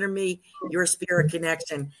consider me your spirit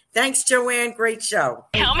connection. Thanks, Joanne. Great show.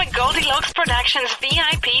 Become a Goldilocks Productions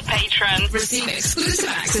VIP patron. Receive exclusive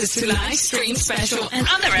access to live stream special and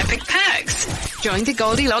other epic perks. Join the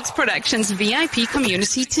Goldilocks Productions VIP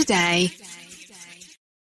community today.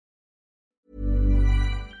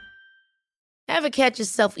 Ever catch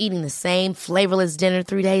yourself eating the same flavorless dinner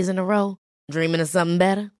 3 days in a row? Dreaming of something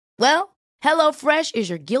better? Well, HelloFresh is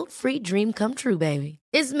your guilt-free dream come true, baby.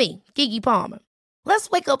 It's me, Keke Palmer. Let's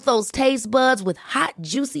wake up those taste buds with hot,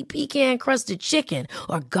 juicy pecan-crusted chicken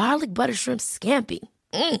or garlic butter shrimp scampi.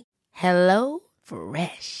 Hello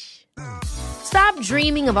Fresh. Stop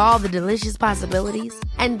dreaming of all the delicious possibilities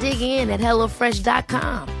and dig in at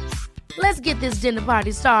HelloFresh.com. Let's get this dinner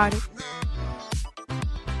party started.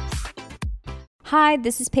 Hi,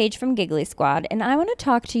 this is Paige from Giggly Squad, and I want to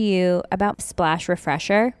talk to you about Splash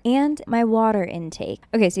Refresher and my water intake.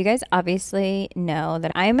 Okay, so you guys obviously know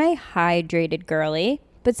that I'm a hydrated girly,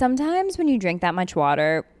 But sometimes when you drink that much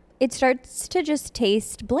water, it starts to just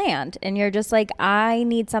taste bland and you're just like, I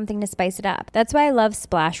need something to spice it up. That's why I love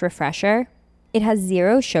Splash Refresher. It has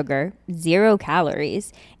 0 sugar, 0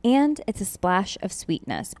 calories, and it's a splash of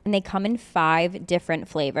sweetness. And they come in 5 different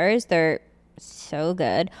flavors. They're so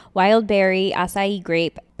good. Wild berry, acai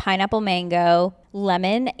grape, pineapple mango,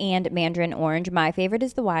 lemon, and mandarin orange. My favorite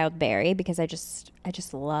is the wild berry because I just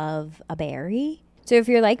love a berry. So if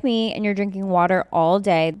you're like me and you're drinking water all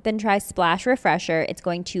day, then try Splash Refresher. It's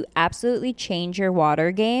going to absolutely change your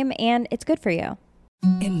water game, and it's good for you.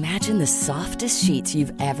 Imagine the softest sheets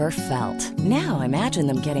you've ever felt. Now imagine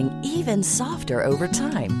them getting even softer over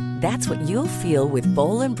time. That's what you'll feel with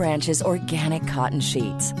Boll & Branch's organic cotton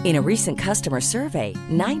sheets. In a recent customer survey,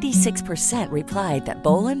 96% replied that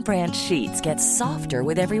Boll & Branch sheets get softer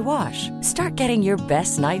with every wash. Start getting your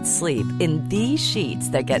best night's sleep in these sheets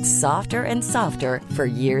that get softer and softer for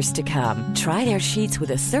years to come. Try their sheets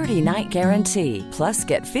with a 30-night guarantee. Plus,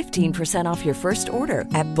 get 15% off your first order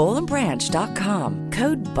at bollandbranch.com.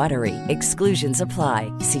 Code BUTTERY. Exclusions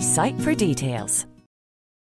apply. See site for details.